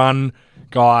power run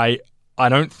guy. I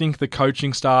don't think the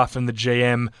coaching staff and the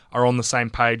GM are on the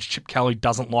same page. Chip Kelly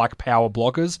doesn't like power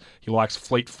blockers. He likes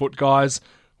fleet foot guys.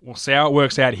 We'll see how it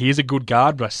works out. He is a good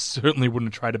guard, but I certainly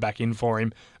wouldn't have traded back in for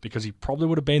him because he probably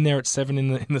would have been there at 7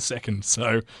 in the 2nd.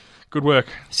 So, good work.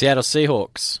 Seattle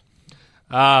Seahawks.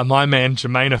 My man,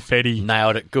 Jermaine Ifedi.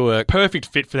 Nailed it. Good work. Perfect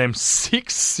fit for them.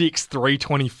 6'6",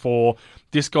 324.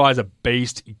 This guy's a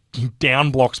beast. He down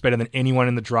blocks better than anyone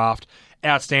in the draft.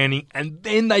 Outstanding. And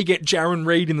then they get Jaron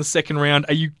Reed in the 2nd round.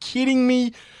 Are you kidding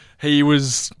me? He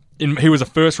was a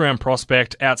 1st-round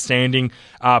prospect. Outstanding.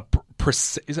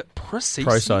 Is it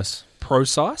Precise?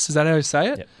 Precise? Is that how you say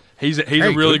it? Yep. He's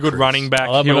a really good running back. I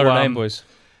love my little name, boys.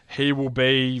 He will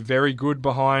be very good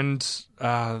behind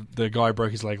the guy who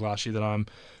broke his leg last year that I'm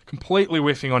completely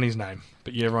whiffing on his name.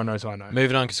 But yeah, everyone knows who I know.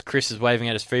 Moving on, because Chris is waving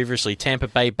at us feverishly. Tampa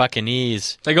Bay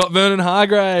Buccaneers. They got Vernon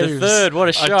Hargraves. The 3rd. What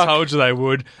a shock. I told you they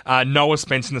would. Noah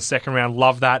Spence in the 2nd round.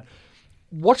 Love that.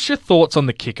 What's your thoughts on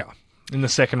the kicker in the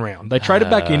 2nd round? They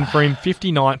traded back in for him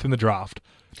 59th in the draft.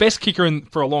 Best kicker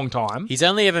for a long time. He's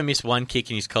only ever missed 1 kick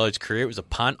in his college career. It was a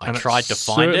punt. I And tried to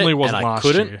find it, certainly wasn't and I last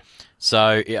couldn't. year.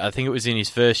 So yeah, I think it was in his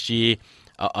 1st year.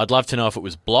 I'd love to know if it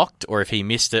was blocked or if he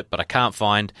missed it, but I can't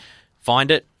find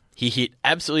it. He hit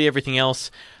absolutely everything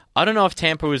else. I don't know if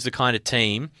Tampa was the kind of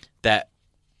team that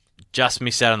just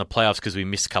missed out on the playoffs because we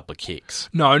missed a couple of kicks.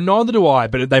 No, neither do I,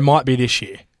 but they might be this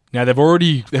year. Now they've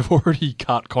already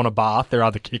cut Connor Barth, their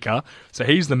other kicker, so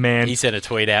he's the man. He sent a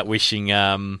tweet out wishing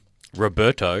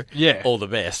Roberto all the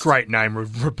best. Great name,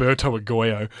 Roberto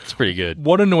Agoyo. It's pretty good.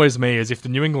 What annoys me is if the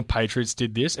New England Patriots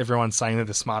did this, everyone's saying they're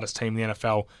the smartest team in the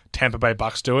NFL. Tampa Bay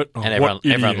Bucks do it, and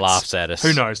everyone laughs at us.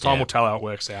 Who knows? Time will tell how it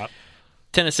works out.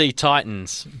 Tennessee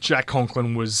Titans. Jack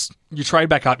Conklin you trade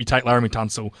back up, you take Laramie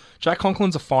Tunsil. Jack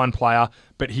Conklin's a fine player,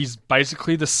 but he's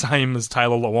basically the same as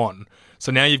Taylor Lewan.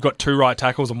 So now you've got 2 right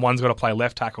tackles and one's got to play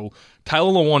left tackle.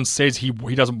 Taylor Lewan says he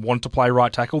doesn't want to play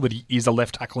right tackle, that he is a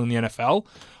left tackle in the NFL.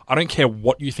 I don't care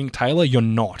what you think, Taylor. You're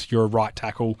not. You're a right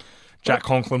tackle. Jack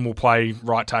Conklin will play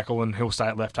right tackle and he'll stay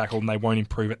at left tackle and they won't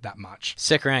improve it that much.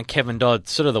 Second round, Kevin Dodd,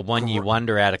 sort of the one-year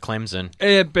wonder out of Clemson.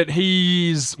 Yeah, but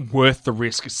he's worth the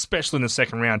risk, especially in the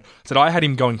second round. So I had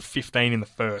him going 15 in the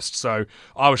first, so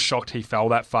I was shocked he fell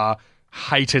that far.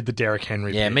 Hated the Derrick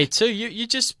Henry pick. Me too. You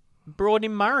just brought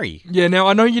in Murray. Yeah, now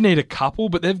I know you need a couple,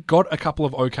 but they've got a couple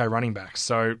of okay running backs,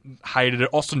 so hated it.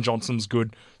 Austin Johnson's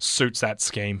good, suits that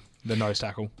scheme, the nose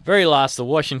tackle. Very last, the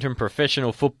Washington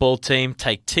professional football team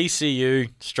take TCU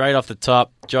straight off the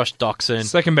top. Josh Doxson.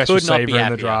 Second best receiver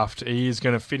in the draft. He is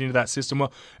going to fit into that system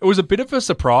well. It was a bit of a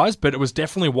surprise, but it was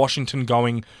definitely Washington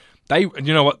going. You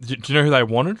know what? Do you know who they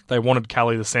wanted? They wanted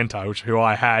Kelly the center, who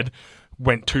I had.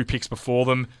 Went 2 picks before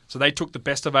them. So they took the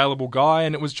best available guy,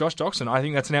 and it was Josh Doxson. I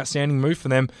think that's an outstanding move for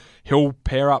them. He'll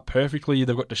pair up perfectly.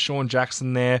 They've got Deshaun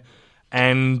Jackson there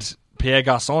and Pierre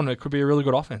Garçon. It could be a really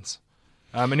good offense.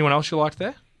 Anyone else you liked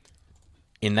there?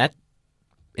 In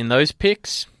those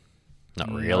picks?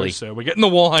 Not really. No, sir. We're getting the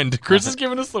wind. Chris is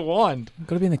giving us the wind.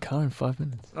 Got to be in the car in 5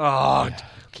 minutes. Oh,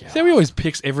 see, he always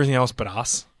picks everything else but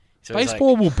us. So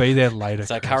baseball will be there later.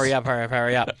 It's like, hurry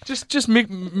up. Just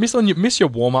miss your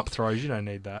warm-up throws. You don't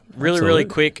need that. Really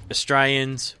quick,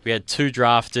 Australians. We had 2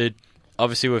 drafted.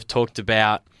 Obviously, we've talked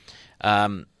about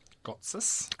Adam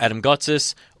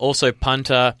Gotsis. Also,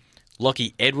 punter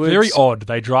Lockie Edwards. Very odd.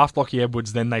 They draft Lockie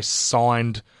Edwards, then they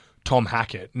signed Tom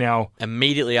Hackett. Now,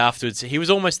 immediately afterwards, he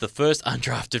was almost the first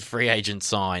undrafted free agent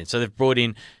signed. So they've brought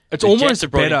in... It's almost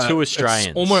brought better. In 2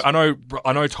 Australians. I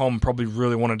know Tom probably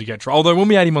really wanted to get... Although when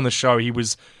we had him on the show, he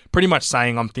was pretty much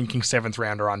saying, I'm thinking 7th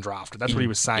rounder undrafted. That's what he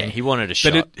was saying. Yeah, he wanted a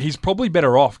shot. But he's probably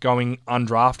better off going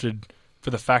undrafted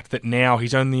for the fact that now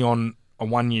he's only on a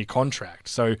 1-year contract.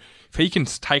 So if he can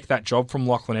take that job from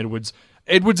Lachlan Edwards...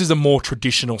 Edwards is a more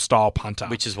traditional style punter.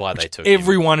 Which is why they took him.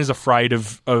 Everyone is afraid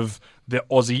of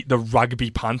the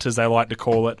rugby punt, as they like to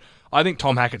call it. I think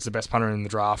Tom Hackett's the best punter in the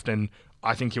draft, and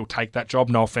I think he'll take that job.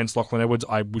 No offense, Lachlan Edwards.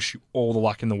 I wish you all the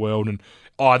luck in the world. And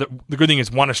the good thing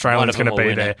is one Australian's going to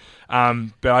be there.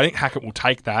 But I think Hackett will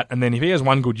take that. And then if he has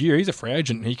one good year, he's a free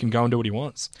agent and he can go and do what he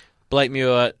wants. Blake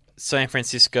Muir, San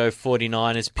Francisco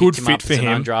 49ers, good picked him fit up for as an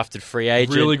him. undrafted free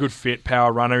agent. Really good fit,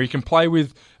 power runner. He can play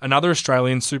with another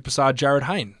Australian superstar, Jared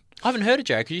Hayne. I haven't heard of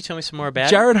Jared. Could you tell me some more about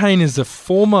Jared Hayne is a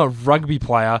former rugby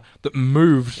player that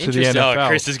moved to the NFL. Oh,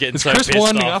 Chris is getting so Chris pissed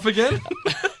winding off. up again?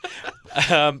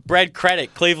 Brad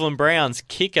Craddock, Cleveland Browns,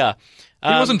 kicker. He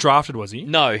wasn't drafted, was he?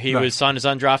 No, he was signed as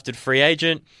undrafted free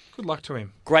agent. Good luck to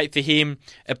him. Great for him.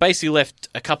 It basically left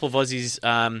a couple of Aussies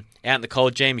out in the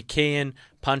cold. Jamie Kean,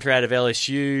 punter out of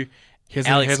LSU.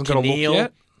 Alex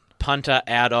Keneal, punter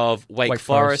out of Wake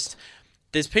Forest.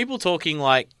 There's people talking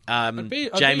like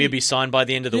Jamie will be signed by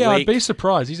the end of the week. Yeah, I'd be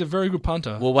surprised. He's a very good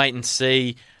punter. We'll wait and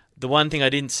see. The one thing I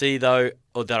didn't see, though,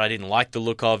 or that I didn't like the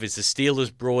look of, is the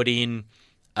Steelers brought in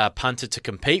a punter to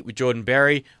compete with Jordan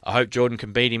Berry. I hope Jordan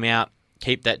can beat him out,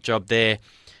 keep that job there,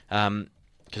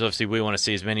 because obviously we want to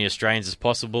see as many Australians as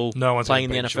possible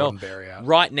playing in the NFL.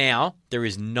 Right now, there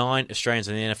is 9 Australians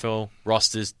in the NFL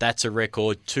rosters. That's a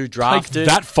record. 2 drafted. Take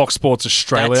that, Fox Sports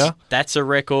Australia. That's a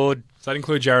record. Does that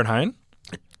include Jared Hayne?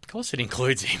 Of course it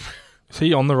includes him. Is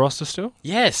he on the roster still?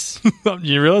 Yes.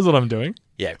 You realise what I'm doing?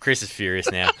 Yeah, Chris is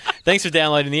furious now. Thanks for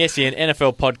downloading the SEN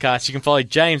NFL podcast. You can follow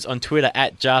James on Twitter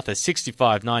at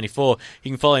Jartha6594.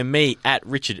 You can follow me at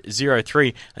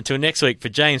Richard03. Until next week, for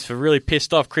James, for really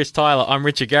pissed off Chris Tyler, I'm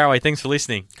Richard Garraway. Thanks for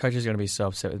listening. Coach is going to be so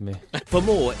upset with me. For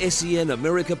more SEN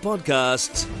America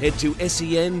podcasts, head to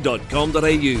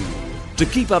sen.com.au. To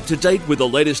keep up to date with the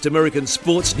latest American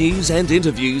sports news and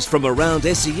interviews from around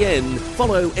SEN,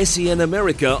 follow SEN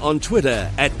America on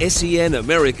Twitter at SEN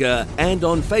America and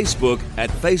on Facebook at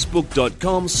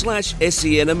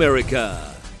facebook.com/SEN America.